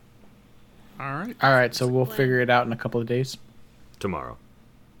 All right. All right, so we'll figure it out in a couple of days. Tomorrow.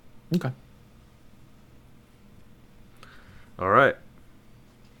 Okay. All right.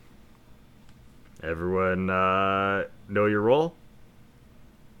 Everyone know your role?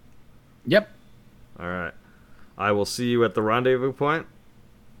 Yep. All right. I will see you at the rendezvous point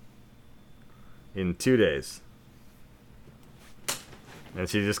in 2 days. And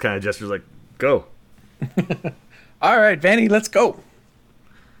she just kind of gestures like, go. All right, Vanny, let's go.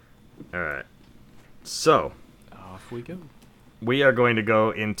 All right. So, Off we go. we are going to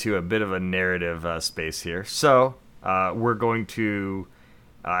go into a bit of a narrative space here. So, we're going to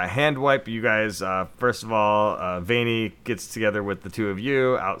hand wipe you guys. First of all, Vanny gets together with the two of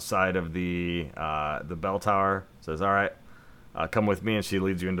you outside of the bell tower. Says, "All right, come with me," and she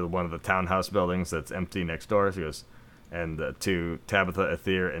leads you into one of the townhouse buildings that's empty next door. She goes, and to Tabitha,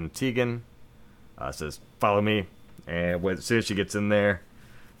 Aether, and Tegan, says, "Follow me." And as soon as she gets in there,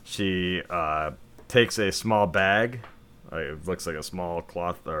 she takes a small bag. It looks like a small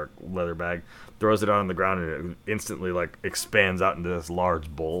cloth or leather bag, throws it on the ground, and it instantly expands out into this large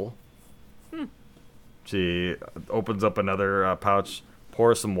bowl. She opens up another pouch,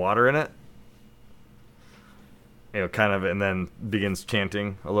 pours some water in it, and then begins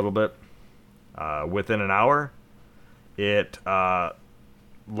chanting a little bit. Within an hour, it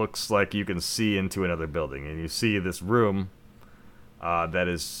looks like you can see into another building, and you see this room that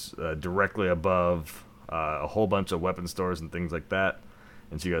is directly above a whole bunch of weapon stores and things like that.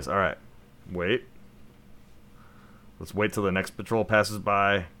 And she goes, "All right, wait. Let's wait till the next patrol passes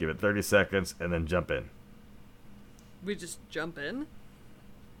by, give it 30 seconds, and then jump in." We just jump in?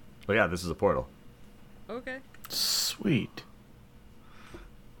 But yeah, this is a portal. Okay. Sweet.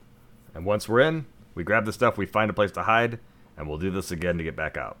 And once we're in, we grab the stuff, we find a place to hide, and we'll do this again to get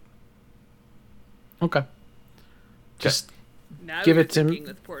back out. Okay. Just Now Give you're it to thinking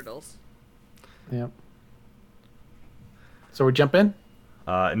with portals. yeah. So we jump in.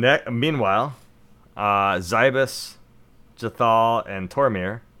 Meanwhile, Zybus, Jathal, and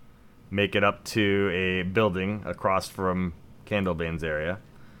Tormir make it up to a building across from Candlebane's area.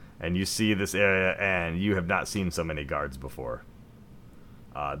 And you see this area, and you have not seen so many guards before.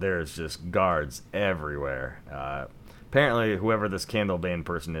 There's just guards everywhere. Apparently, whoever this Candlebane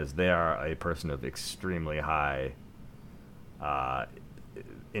person is, they are a person of extremely high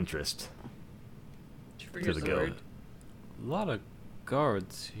interest to the guild. A lot of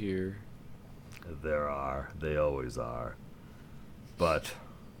guards here. There are. They always are. But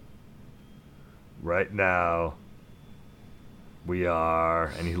right now, we are...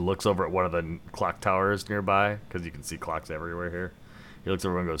 And he looks over at one of the clock towers nearby, because you can see clocks everywhere here. He looks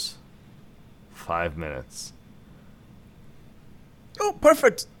over and goes, 5 minutes. Oh,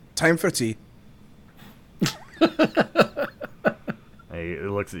 perfect. Time for tea. And he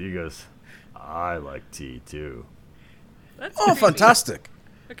looks at you and goes, "I like tea, too." That's Oh, creepy. fantastic.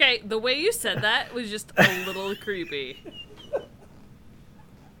 Okay, the way you said that was just a little creepy.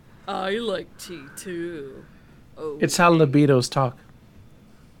 I like tea too. Oh, It's how libidos talk.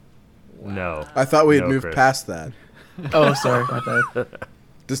 No. I thought we had No, moved Chris. past that. Oh, sorry. My bad.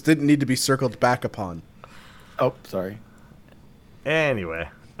 This didn't need to be circled back upon. Oh, sorry. Anyway,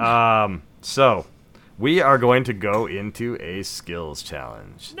 so we are going to go into a skills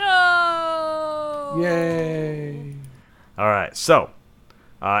challenge. no! Yay. All right, so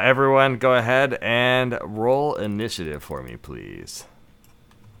everyone go ahead and roll initiative for me, please.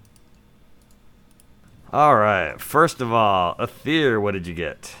 All right. First of all, Aether, what did you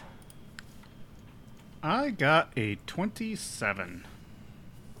get? I got a 27.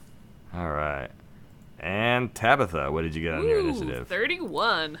 All right. And Tabitha, what did you get on your Ooh, initiative?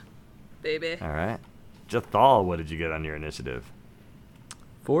 31, baby. All right. Jathal, what did you get on your initiative?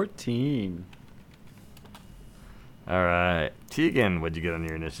 14. All right. Tegan, what did you get on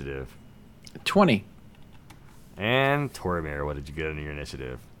your initiative? 20. And Tormir, what did you get on your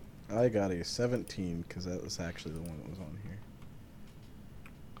initiative? I got a 17 because that was actually the one that was on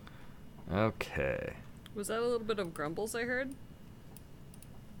here. Okay. Was that a little bit of grumbles I heard?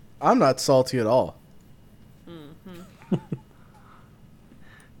 I'm not salty at all.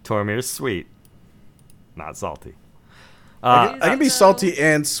 Tormir's sweet, not salty. I can be So- salty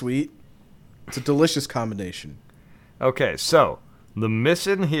and sweet. It's a delicious combination. Okay, so the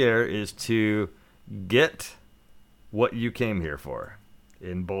mission here is to get what you came here for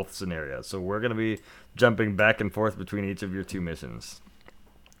in both scenarios. So we're going to be jumping back and forth between each of your two missions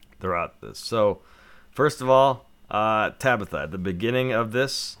throughout this. So, first of all, Tabitha, at the beginning of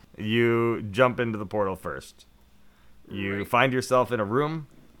this, you jump into the portal first. You Right. find yourself in a room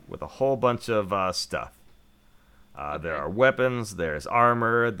with a whole bunch of stuff. There are weapons, there's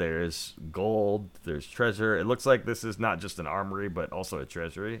armor, there's gold, there's treasure. It looks like this is not just an armory, but also a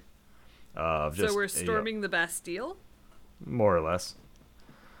treasury. Of So just, we're you know, storming the Bastille? more or less.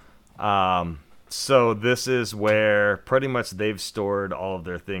 So this is where pretty much they've stored all of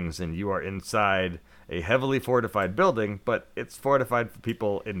their things, and you are inside a heavily fortified building, but it's fortified for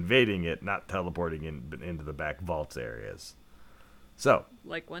people invading it, not teleporting into the back vaults areas. So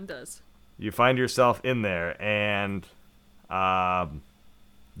Like one does. you find yourself in there, and a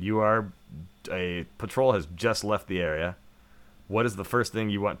patrol has just left the area. What is the first thing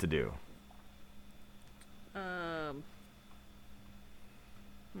you want to do?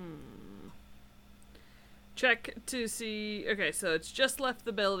 Check to see. Okay, so it's just left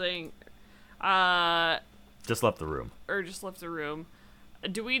the building, Just left the room. or just left the room.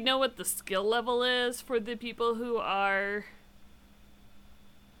 Do we know what the skill level is for the people who are,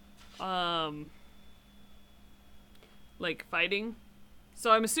 like fighting?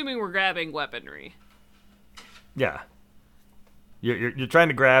 So I'm assuming we're grabbing weaponry. Yeah. You're trying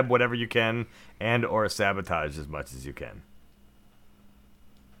to grab whatever you can and or sabotage as much as you can.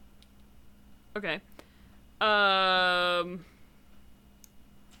 Okay.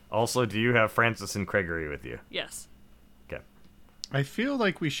 Also, do you have Francis and Gregory with you? Yes. Okay. I feel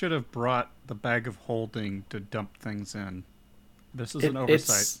like we should have brought the bag of holding to dump things in. This is an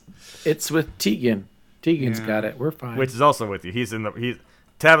oversight. It's with Tegan. Tegan's Yeah. got it. We're fine. Which is also with you.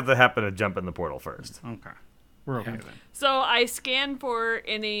 Tabitha happened to jump in the portal first. Okay. We're okay Yeah. then. So I scan for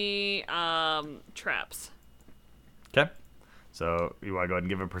any traps. Okay. So you want to go ahead and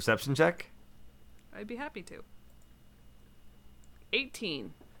give a perception check? I'd be happy to.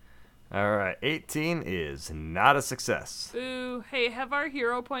 18. All right. 18 is not a success. Ooh, hey, have our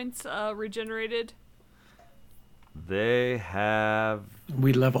hero points regenerated? They have.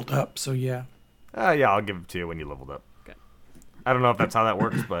 We leveled up, so yeah. Yeah, I'll give it to you when you leveled up. Okay. I don't know if that's how that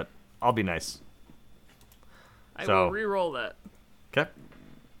works, but I'll be nice. I So- will re-roll that. Okay.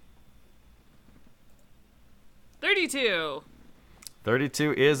 32.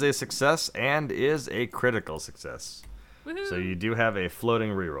 32 is a success and is a critical success. Woohoo. So you do have a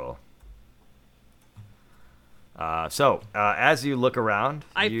floating reroll. As you look around,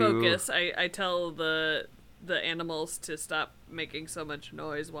 I you... focus. I tell the animals to stop making so much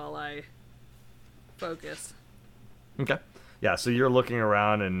noise while I focus. Okay. Yeah, so you're looking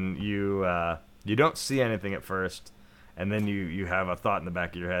around and you don't see anything at first, and then you have a thought in the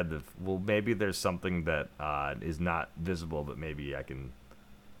back of your head of, well, maybe there's something that is not visible, but maybe I can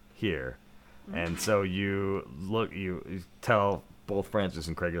hear. And so you tell both Francis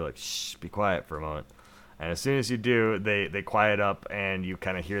and Craig, you're like, shh, be quiet for a moment. And as soon as you do, they quiet up, and you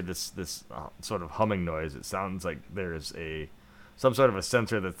kind of hear this sort of humming noise. It sounds like there's some sort of a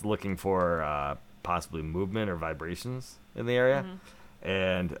sensor that's looking for possibly movement or vibrations in the area.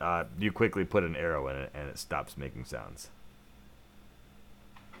 And you quickly put an arrow in it, and it stops making sounds.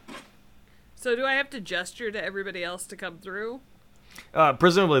 So do I have to gesture to everybody else to come through?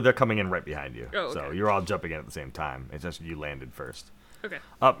 Presumably, they're coming in right behind you. Oh, So okay. you're all jumping in at the same time. It's just you landed first. Okay.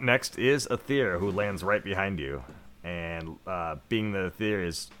 Up next is Aether, who lands right behind you. And being that Aether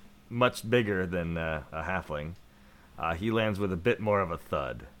is much bigger than a halfling, he lands with a bit more of a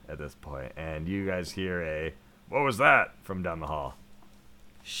thud at this point. And you guys hear a, "What was that?" from down the hall.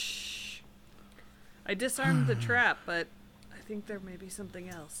 Shh. I disarmed the trap, but I think there may be something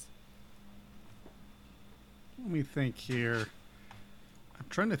else. Let me think here. I'm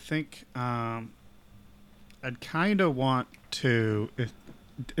trying to think. I'd kind of want to.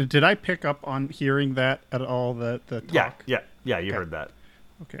 Did I pick up on hearing that at all? The talk. Yeah. You heard that.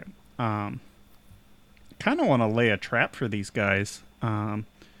 Okay. Kind of want to lay a trap for these guys.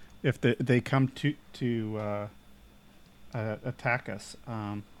 If they come to attack us.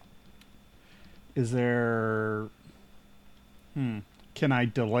 Is there? Can I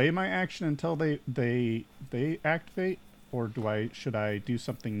delay my action until they activate, or should I do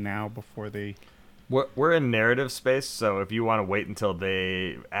something now before they? We're in narrative space, so if you want to wait until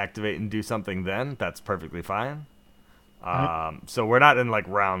they activate and do something, then that's perfectly fine. So we're not in like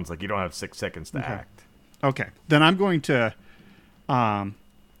rounds; like you don't have 6 seconds to act. Okay, then I'm going to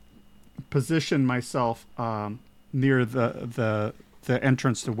position myself near the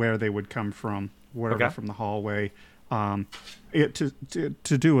entrance to where they would come from, wherever from the hallway. To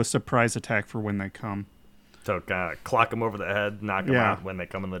do a surprise attack for when they come. So kind of clock them over the head, knock them out when they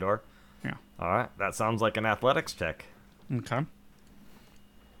come in the door. Yeah. All right, that sounds like an athletics check. Okay.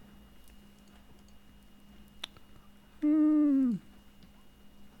 And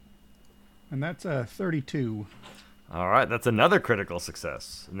that's a 32. All right, that's another critical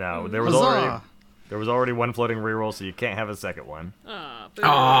success. Now there was Huzzah! already one floating reroll, so you can't have a second one.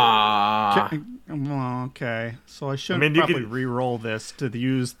 Okay, so I shouldn't probably re-roll this to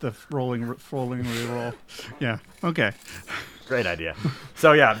use the rolling reroll. Yeah. Okay. Great idea.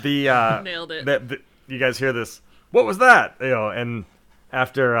 So yeah, Nailed it. You guys hear this? What was that? And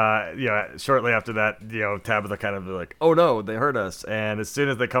after shortly after that, Tabitha kind of like, oh no, they heard us. And as soon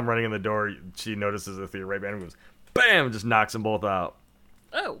as they come running in the door, she notices Athir right behind him, goes, bam, just knocks them both out.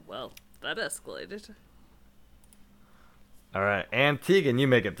 Oh well, that escalated. All right, and Tegan, you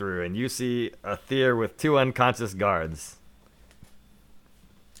make it through, and you see Athir with 2 unconscious guards.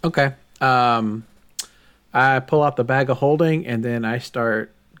 Okay. I pull out the bag of holding, and then I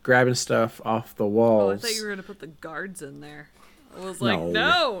start grabbing stuff off the walls. Oh, I thought you were going to put the guards in there. I was like,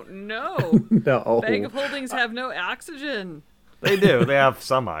 no. No. Bag of holdings have no oxygen. They do. They have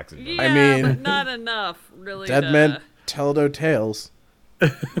some oxygen. Yeah, I mean, but not enough, really. Dead men tell no tales.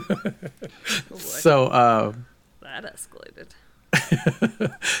 So, that escalated.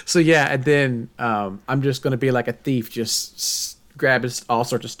 so yeah, and then I'm just going to be like a thief, just grabbing all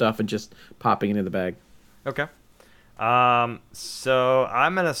sorts of stuff and just popping it in the bag. Okay. So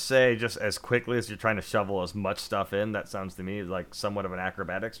I'm going to say just as quickly as you're trying to shovel as much stuff in, that sounds to me like somewhat of an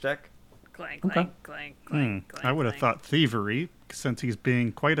acrobatics check. Clank, clank, clank, clank, clank. I would have thought thievery, since he's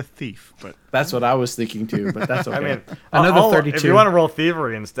being quite a thief. But that's what I was thinking too, but that's okay. I mean, another 32. If you want to roll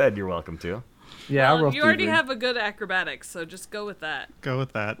thievery instead, you're welcome to. Yeah, I'll roll you already thievery. have a good acrobatics, so just go with that. Go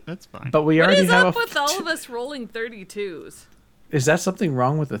with that. That's fine. But we What already is have up with all of us rolling 32s? Is that something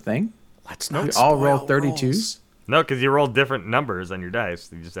wrong with the thing? Let's We not all spoil rolled 32s. rolls. No, because you roll different numbers on your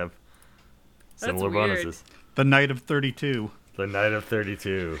dice. You just have That's similar weird. bonuses. The Knight of 32. The Knight of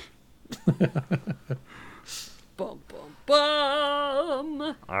 32. Bum, bum,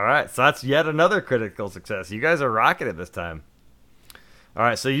 bum. All right, so that's yet another critical success. You guys are rocking it this time. All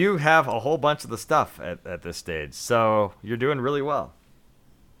right, so you have a whole bunch of the stuff at this stage, so you're doing really well.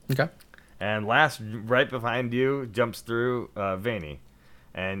 Okay. And last, right behind you, jumps through Vaney.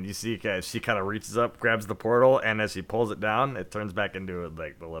 And you see she kind of reaches up, grabs the portal, and as she pulls it down, it turns back into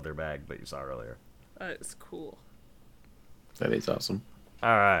like the leather bag that you saw earlier. That is cool. That is awesome.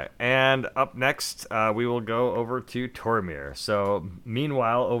 All right, and up next, we will go over to Tormir. So,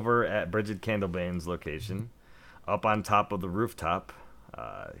 meanwhile, over at Bridget Candlebane's location, up on top of the rooftop,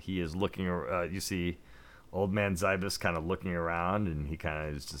 he is looking. You see, old man Zybus kind of looking around, and he kind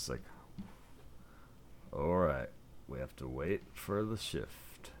of is just like, "All right, we have to wait for the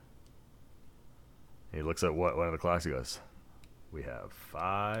shift." He looks at one of the clocks. He goes, "We have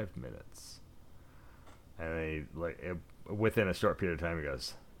 5 minutes," and within a short period of time, he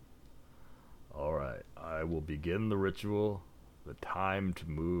goes, "All right, I will begin the ritual. The time to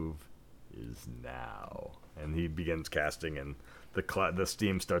move is now." And he begins casting, and the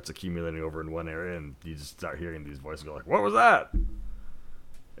steam starts accumulating over in one area, and you just start hearing these voices go like, "What was that?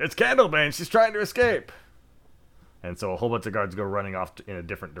 It's Candlebane. She's trying to escape." And so a whole bunch of guards go running off in a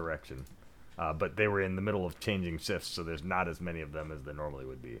different direction. But they were in the middle of changing shifts, so there's not as many of them as there normally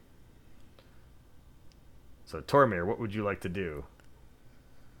would be. So, Tormir, what would you like to do?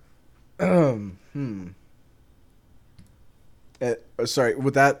 Sorry,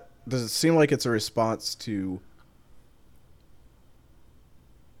 with that, does it seem like it's a response to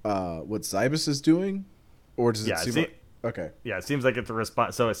what Zybus is doing? Or does it seem like... Okay. Yeah, it seems like it's a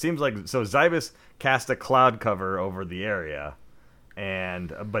response. So it seems like Zybus cast a cloud cover over the area,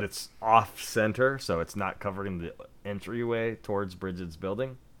 but it's off center, so it's not covering the entryway towards Bridget's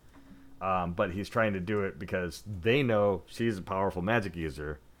building. but he's trying to do it because they know she's a powerful magic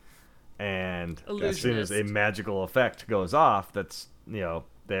user, and as soon as a Illusionist. magical effect goes off, that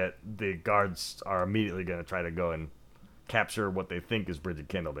the guards are immediately going to try to go and capture what they think is Bridget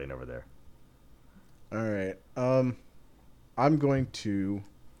Candlebane over there. All right. I'm going to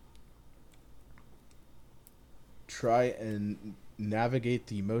try and navigate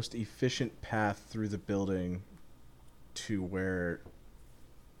the most efficient path through the building to where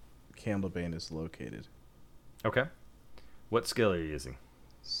Candlebane is located. Okay. What skill are you using?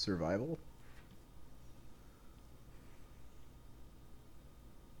 Survival?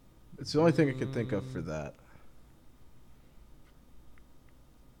 It's the only thing I could think of for that.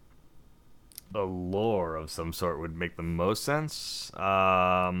 A lore of some sort would make the most sense.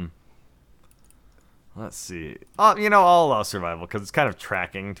 Let's see. I'll allow survival because it's kind of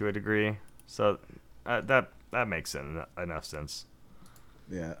tracking to a degree. So that makes enough sense.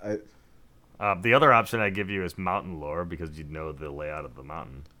 Yeah, The other option I give you is mountain lore because you know the layout of the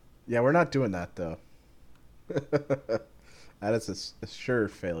mountain. we're not doing that though. That is a sure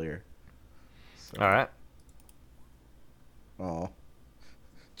failure. So, All right. oh,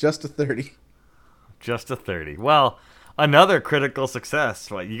 just a 30. Just a 30. Well, another critical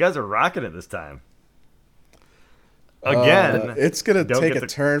success. Well, you guys are rocking it this time. Again, It's gonna don't take get a the-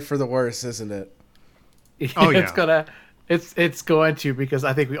 turn for the worse, isn't it? Oh, yeah. It's going to because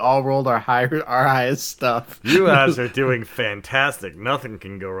I think we all rolled our highest stuff. you guys are doing fantastic. Nothing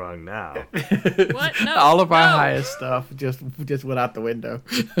can go wrong now. What? No. all of our no. highest stuff just went out the window.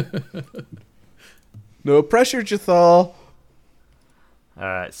 No pressure, Jathal. All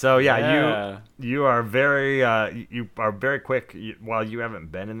right. So Yeah. you are very quick. While you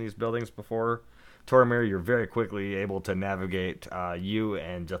haven't been in these buildings before, Tormir, you're very quickly able to navigate you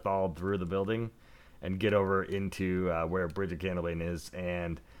and Jathal through the building and get over into where Bridget Candlebane is.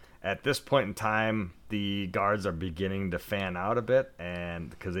 And at this point in time, the guards are beginning to fan out a bit, and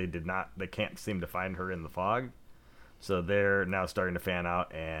because they can't seem to find her in the fog, so they're now starting to fan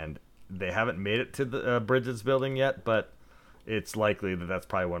out, and they haven't made it to the Bridget's building yet, but it's likely that that's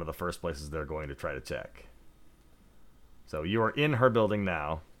probably one of the first places they're going to try to check. So you are in her building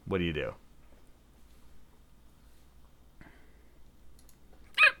now. What do you do?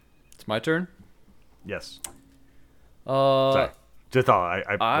 It's my turn. Yes. Uh, Sorry. Jathal,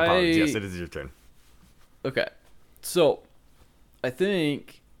 I apologize. Yes, it is your turn. Okay. So, I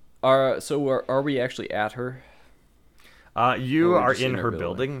think are we actually at her? You Or we're are just in in her her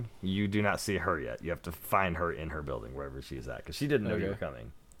building. building. You do not see her yet. You have to find her in her building, wherever she is at, because she didn't know you were Okay.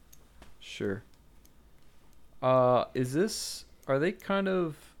 coming. Sure. Are they kind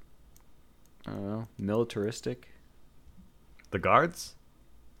of, I don't know, militaristic? The guards?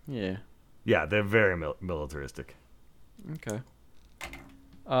 Yeah. Yeah, they're very militaristic. Okay.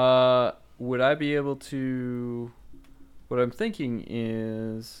 Would I be able to? What I'm thinking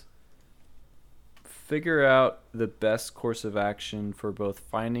is figure out the best course of action for both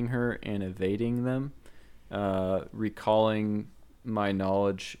finding her and evading them. Recalling my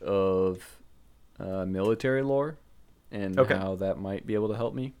knowledge of military lore and Okay. how that might be able to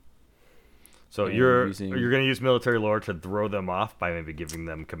help me. So And you're using- going to use military lore to throw them off by maybe giving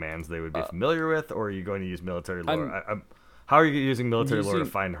them commands they would be familiar with, or are you going to use military lore? How are you using military lore to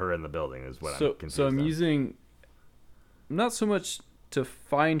using- find her in the building? Is what I'm So confused I'm on. using not so much to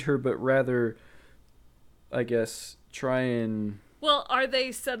find her, but rather, I guess, try and Well, are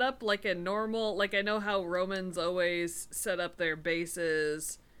they set up like a normal? Like I know how Romans always set up their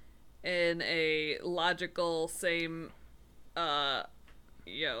bases in a logical same,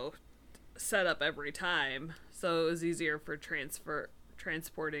 setup every time, so it was easier for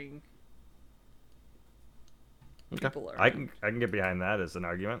transporting people around. I can get behind that as an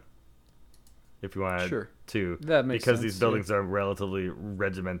argument. If you want Sure. to, That makes because sense, these buildings are relatively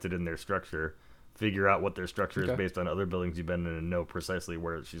regimented in their structure. Figure out what their structure is Okay. based on other buildings you've been in and know precisely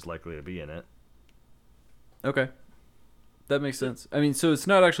where she's likely to be in it. Okay. That makes sense. I mean, so it's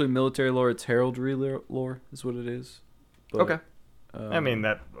not actually military lore, it's heraldry lore is what it is. But, Okay. I mean, um,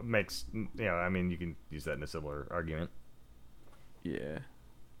 that makes, you can use that in a similar argument. Yeah.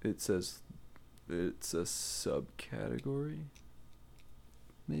 It says it's a subcategory.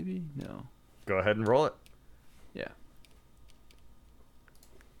 Maybe? No. Go ahead and roll it. Yeah.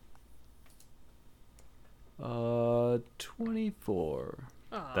 24.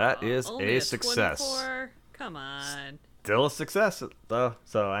 That is only a success. 24? Come on. Still a success, though.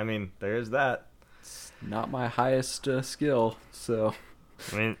 So, I mean, there's that. Not my highest skill, so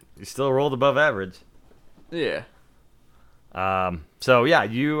I mean, you still rolled above average. yeah. So yeah,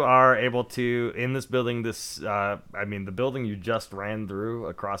 you are able to in this building. The building you just ran through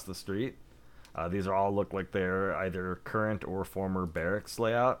across the street. These are all look like they're either current or former barracks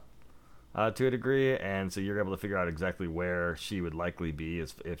layout to a degree, and so you're able to figure out exactly where she would likely be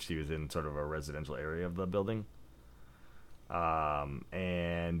if she was in sort of a residential area of the building.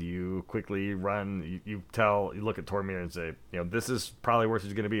 And you quickly run. You look at Tormir and say, this is probably where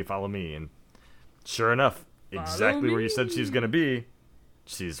she's going to be. Follow me. And sure enough, exactly where you said she's going to be,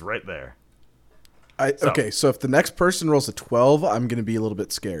 she's right there. Okay, so if the next person rolls a 12, I'm going to be a little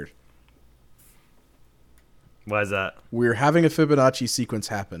bit scared. Why is that? We're having a Fibonacci sequence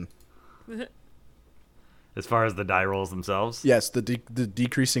happen. As far as the die rolls themselves? Yes, the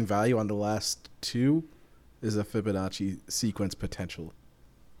decreasing value on the last two is a Fibonacci sequence potential.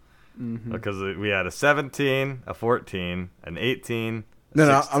 Mm-hmm. Because we had a 17, a 14, an 18.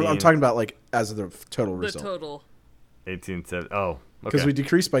 No, I'm talking about like as the total result. The total. 18, 7. Oh, okay. Because we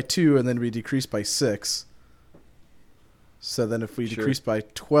decreased by 2 and then we decreased by 6. So then if we decrease by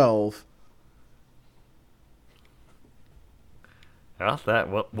 12.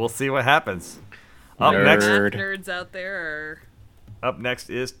 Well, we'll see what happens. Nerds out there Up next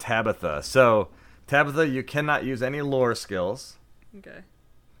is Tabitha. So, Tabitha, you cannot use any lore skills. Okay.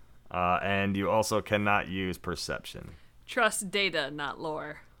 And you also cannot use perception. Trust data, not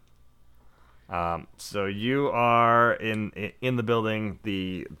lore. So you are in the building.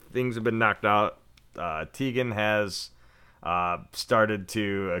 The things have been knocked out. Tegan has started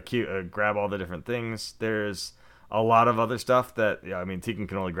to grab all the different things. There's a lot of other stuff that, Tegan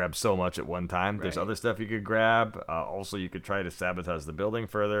can only grab so much at one time. There's other stuff you could grab. Also, you could try to sabotage the building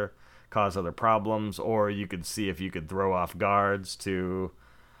further, cause other problems, or you could see if you could throw off guards to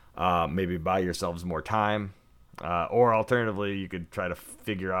maybe buy yourselves more time. Or alternatively, you could try to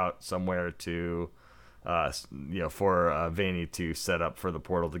figure out somewhere to, for Vaney to set up for the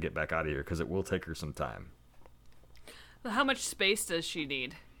portal to get back out of here, because it will take her some time. How much space does she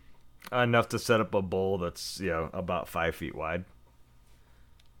need? Enough to set up a bowl that's, about 5 feet wide.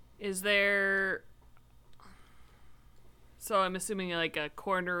 Is there... So I'm assuming like a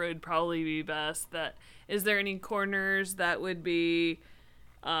corner would probably be best. Is there any corners that would be,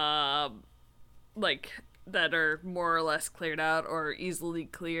 that are more or less cleared out or easily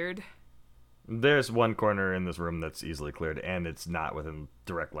cleared? There's one corner in this room that's easily cleared, and it's not within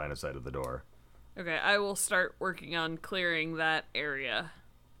direct line of sight of the door. Okay, I will start working on clearing that area.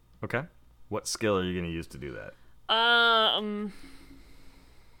 Okay. What skill are you going to use to do that?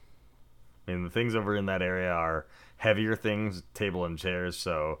 The things over in that area are heavier things, table and chairs,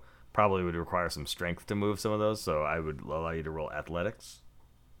 so probably would require some strength to move some of those, so I would allow you to roll athletics.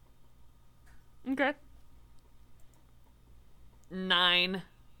 Okay. 9.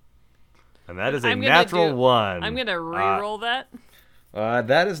 And that is a natural 1. I'm going to re-roll that.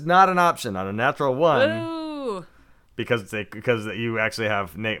 That is not an option on a natural 1. Ooh. Because you actually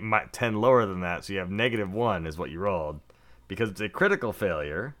have 10 lower than that, so you have -1 is what you rolled. Because it's a critical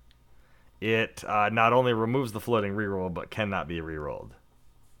failure, it not only removes the floating reroll, but cannot be rerolled.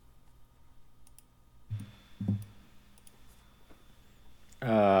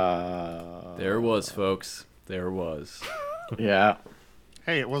 There was, folks. There was. Yeah.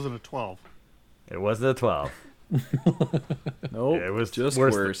 Hey, it wasn't a 12. It wasn't a 12. Nope. It was just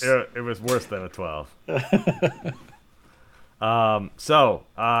worse. It was worse than a 12. So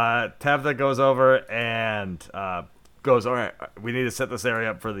Tabitha goes over and goes, all right, we need to set this area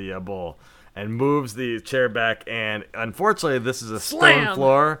up for the bowl, and moves the chair back. And unfortunately, this is a stone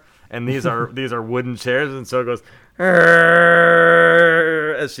floor, and these are wooden chairs, and so it goes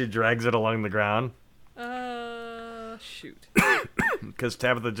as she drags it along the ground. Shoot. Because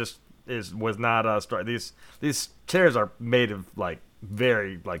Tabitha just was not strong. These chairs are made of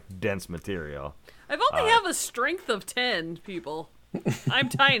very dense material. I've only have a strength of 10, people. I'm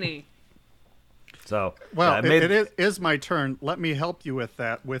tiny. So well, it is my turn. Let me help you with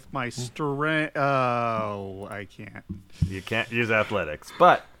that with my strength. Oh, I can't. You can't use athletics,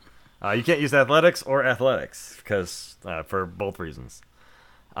 but you can't use athletics or athletics because for both reasons.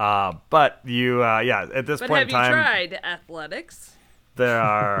 But you, at this point in time, have you tried athletics? There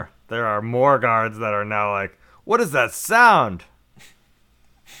are more guards that are now like, what is that sound?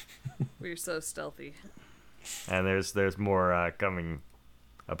 We're so stealthy. And there's more coming,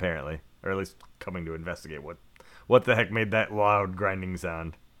 apparently, or at least coming to investigate what the heck made that loud grinding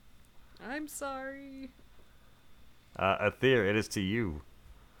sound. I'm sorry. Aether, it is to you.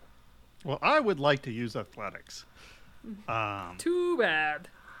 Well, I would like to use athletics. Too bad.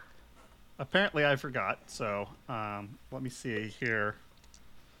 Apparently I forgot, so let me see here.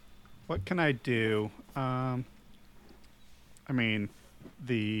 What can I do? I mean,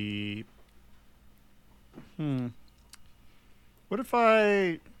 the what if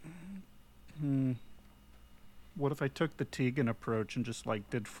I what if I took the Tegan approach and just like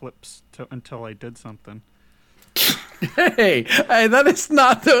did flips until I did something? Hey, that's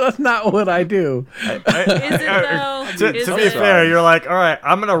not what I do. Is it though? To Is be it? fair, you're like, all right,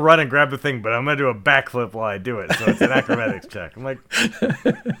 I'm gonna run and grab the thing, but I'm gonna do a backflip while I do it, so it's an acrobatics check. I'm like,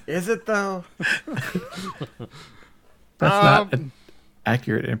 is it though? That's not an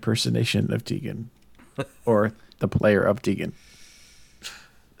accurate impersonation of Tegan, or the player of Tegan.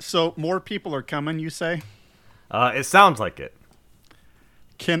 So more people are coming, you say? It sounds like it.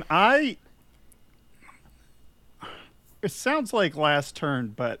 Can I? It sounds like last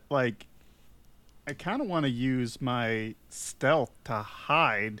turn, but like, I kind of want to use my stealth to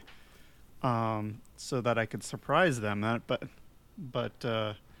hide, so that I could surprise them. But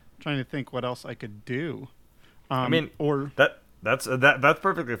trying to think what else I could do. I mean, or that's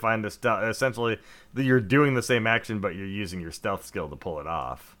perfectly fine. To essentially, you're doing the same action, but you're using your stealth skill to pull it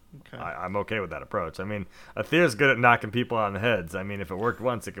off. Okay. I'm okay with that approach. I mean, Athir's good at knocking people on the heads. I mean, if it worked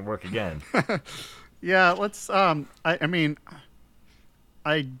once, it can work again. Yeah, let's. I mean,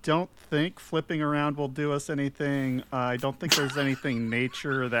 I don't think flipping around will do us anything. I don't think there's anything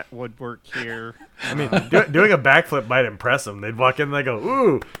nature that would work here. I mean, doing a backflip might impress them. They'd walk in and they go,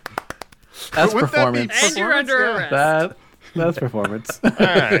 "Ooh!" That's Wouldn't that be performance. And you're under performance? arrest. That's performance. All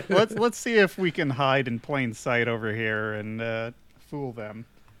right, let's see if we can hide in plain sight over here and fool them.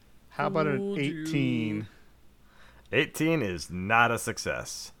 How about an Fooled you. 18? 18 is not a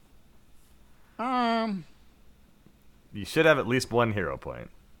success. Um, You should have at least one hero point.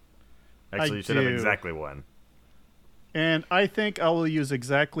 Actually, you should have do. exactly one. and I think I will use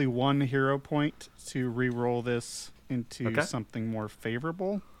exactly one hero point to re-roll this into Okay. something more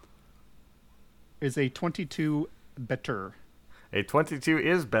favorable. Is a 22 better? A 22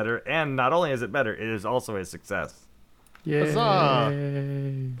 is better, and not only is it better, it is also a success.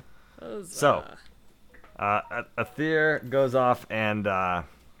 Huzzah. So, Athir goes off and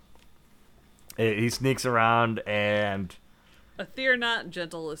he sneaks around, and Fear not,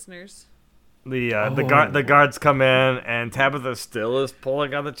 gentle listeners. the guards come in, and Tabitha still is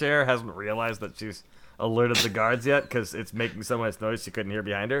pulling on the chair, hasn't realized that she's alerted the guards yet because it's making so much noise she couldn't hear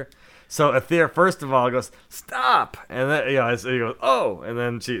behind her. So Athir first of all goes, "Stop!" and then he goes, "Oh!" and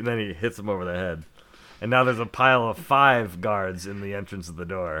then he hits him over the head, and now there's a pile of 5 guards in the entrance of the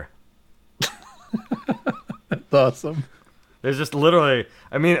door. That's awesome. There's just literally,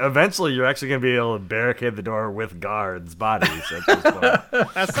 I mean, eventually you're actually going to be able to barricade the door with guards' bodies at this point.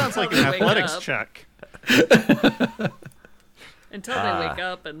 That sounds like an Until they wake athletics up. check. Until they wake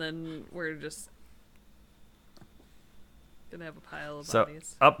up, and then we're just gonna have a pile of So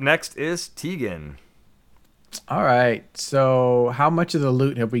bodies. up next is Tegan. All right. So, how much of the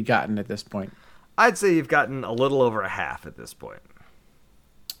loot have we gotten at this point? I'd say you've gotten a little over a half at this point.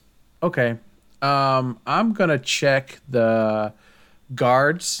 Okay. I'm gonna check the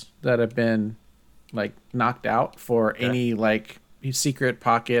guards that have been like knocked out for any like secret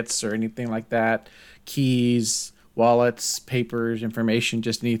pockets or anything like that. Keys, wallets, papers, information,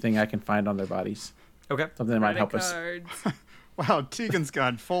 just anything I can find on their bodies. Okay. Something that might help Credit us. cards. Wow, Tegan's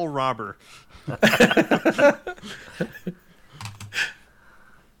gone full robber.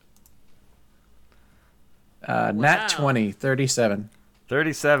 Nat Wow. 20, 37.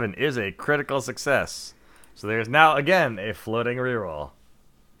 37 is a critical success. So there's now, again, a floating reroll.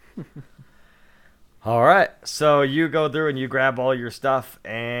 All right. So you go through and you grab all your stuff,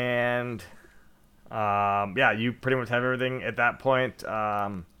 and yeah, you pretty much have everything at that point.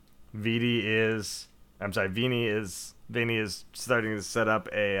 Vini is starting to set up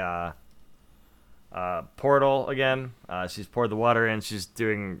a portal again. She's poured the water in. She's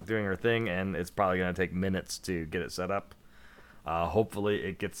doing her thing, and it's probably going to take minutes to get it set up. Hopefully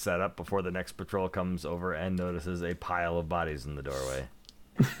it gets set up before the next patrol comes over and notices a pile of bodies in the doorway.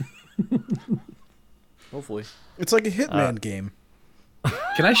 Hopefully. It's like a Hitman game.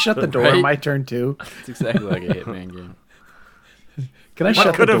 Can I shut the door Right? my turn too? It's exactly like a Hitman game. Can I What shut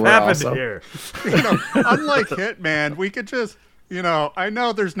the could have door happened also? here? Unlike Hitman, we could just, I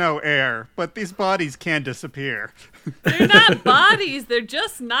know there's no air, but these bodies can disappear. They're not bodies. They're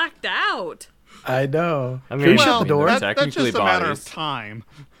just knocked out. I know. I Can mean, we shut the door? that's Technically just a matter of bodies. time.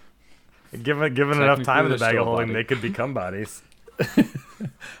 given enough time in the they're bag still of a holding, body. they could become bodies.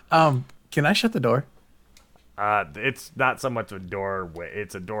 Can I shut the door? It's not so much a doorway;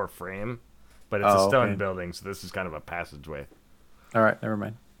 it's a door frame, but it's Oh, a stone okay. building, so this is kind of a passageway. All right, never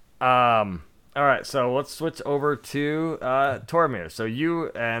mind. All right, so let's switch over to Tormir. So you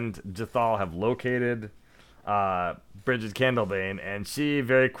and Jathal have located Bridget Candlebane, and she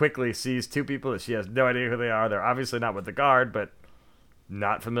very quickly sees two people that she has no idea who they are. They're obviously not with the guard, but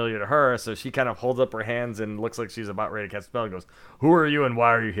not familiar to her, so she kind of holds up her hands and looks like she's about ready to cast a spell and goes, "Who are you and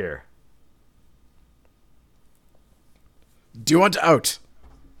why are you here?" Do you want out?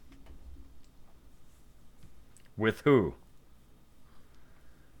 With who?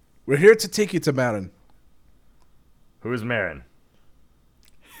 We're here to take you to Marin. Who's Marin?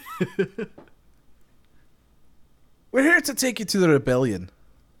 We're here to take you to the rebellion.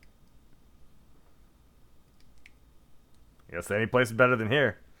 Yes, any place is better than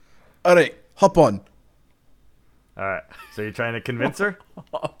here. All right, hop on. All right, so you're trying to convince her?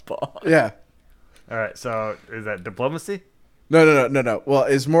 Yeah. All right, so is that diplomacy? No. Well,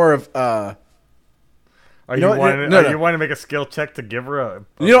 it's more of Are You you, know what? wanting, No, are no. you wanting to make a skill check to give her a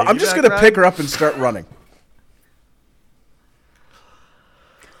I'm just piggyback gonna pick ride? her up and start running.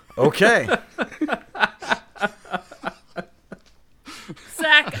 Okay.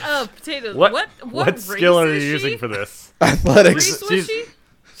 Sack of potatoes. What race skill are you is she? using for this? Athletics. Race was She's- she?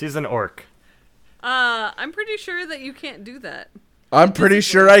 She's an orc. I'm pretty sure that you can't do that. I'm pretty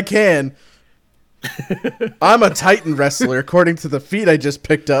sure I can. I'm a Titan wrestler, according to the feat I just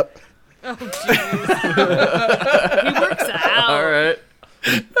picked up. Oh, jeez. He works out. All right.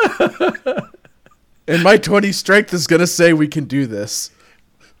 And my 20 strength is gonna say we can do this.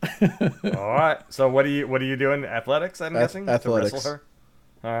 All right. So what are you doing? Athletics, I'm guessing. athletics. To wrestle her.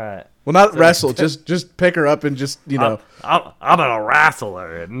 All right. Well, not wrestle, just pick her up and just I'm gonna wrestle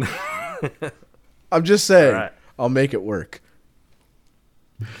her. And I'm just saying, All right. I'll make it work.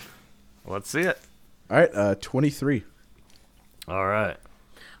 let's see it. All right, 23. All right.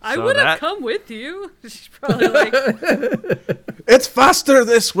 I So would have that- come with you. She's probably like, It's faster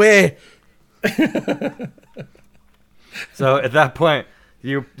this way. So at that point,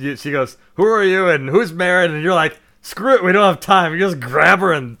 she goes, "Who are you and who's Marin?" And you're like, "Screw it, we don't have time." You just grab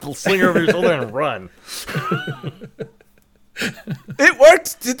her and sling her over your shoulder and run. It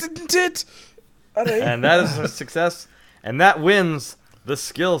worked, didn't it? All right. And that is a success. And that wins the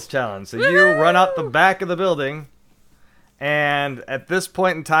skills challenge. So you run out the back of the building. And at this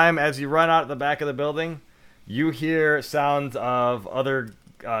point in time, as you run out the back of the building, you hear sounds of other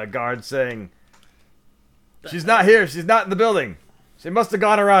guards saying, "She's not here. She's not in the building. She must have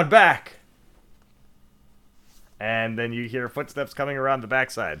gone around back." And then you hear footsteps coming around the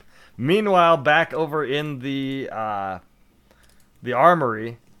backside. Meanwhile, back over in the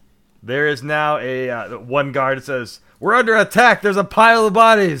armory, there is now a one guard says, "We're under attack. There's a pile of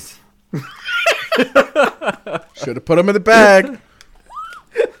bodies." Should have put him in the bag.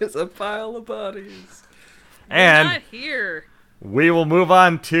 There's a pile of bodies. And not here. we will move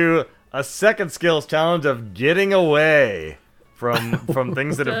on to a second skills challenge of getting away from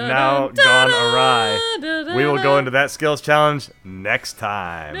things that have now gone awry. We will go into that skills challenge next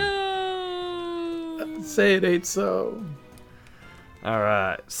time. No. Say it ain't so. All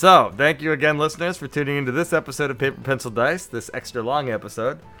right. So, thank you again, listeners, for tuning into this episode of Paper Pencil Dice, this extra long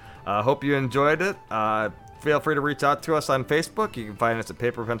episode. Hope you enjoyed it. Feel free to reach out to us on Facebook. You can find us at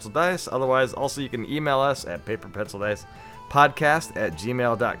Paper Pencil Dice. Otherwise, also you can email us at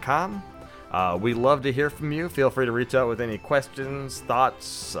paperpencildicepodcast@gmail.com. We love to hear from you. Feel free to reach out with any questions,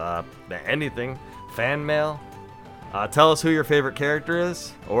 thoughts, anything. Fan mail. Tell us who your favorite character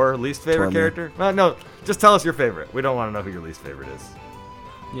is, or least favorite Tormir. character. No, just tell us your favorite. We don't want to know who your least favorite is.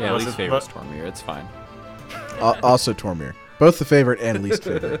 Yeah, Unless least it's favorite's not- Tormir. It's fine. Also Tormir. Both the favorite and least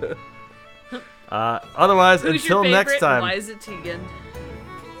favorite. Otherwise, Who's until your favorite? next time. Why is it Tegan?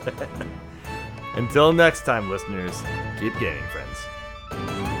 Until next time, listeners, keep gaming, friends.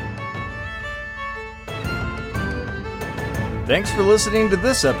 Thanks for listening to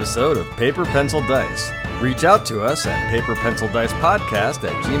this episode of Paper Pencil Dice. Reach out to us at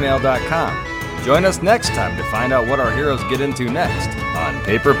paperpencildicepodcast@gmail.com. Join us next time to find out what our heroes get into next on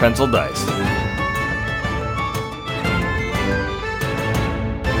Paper Pencil Dice.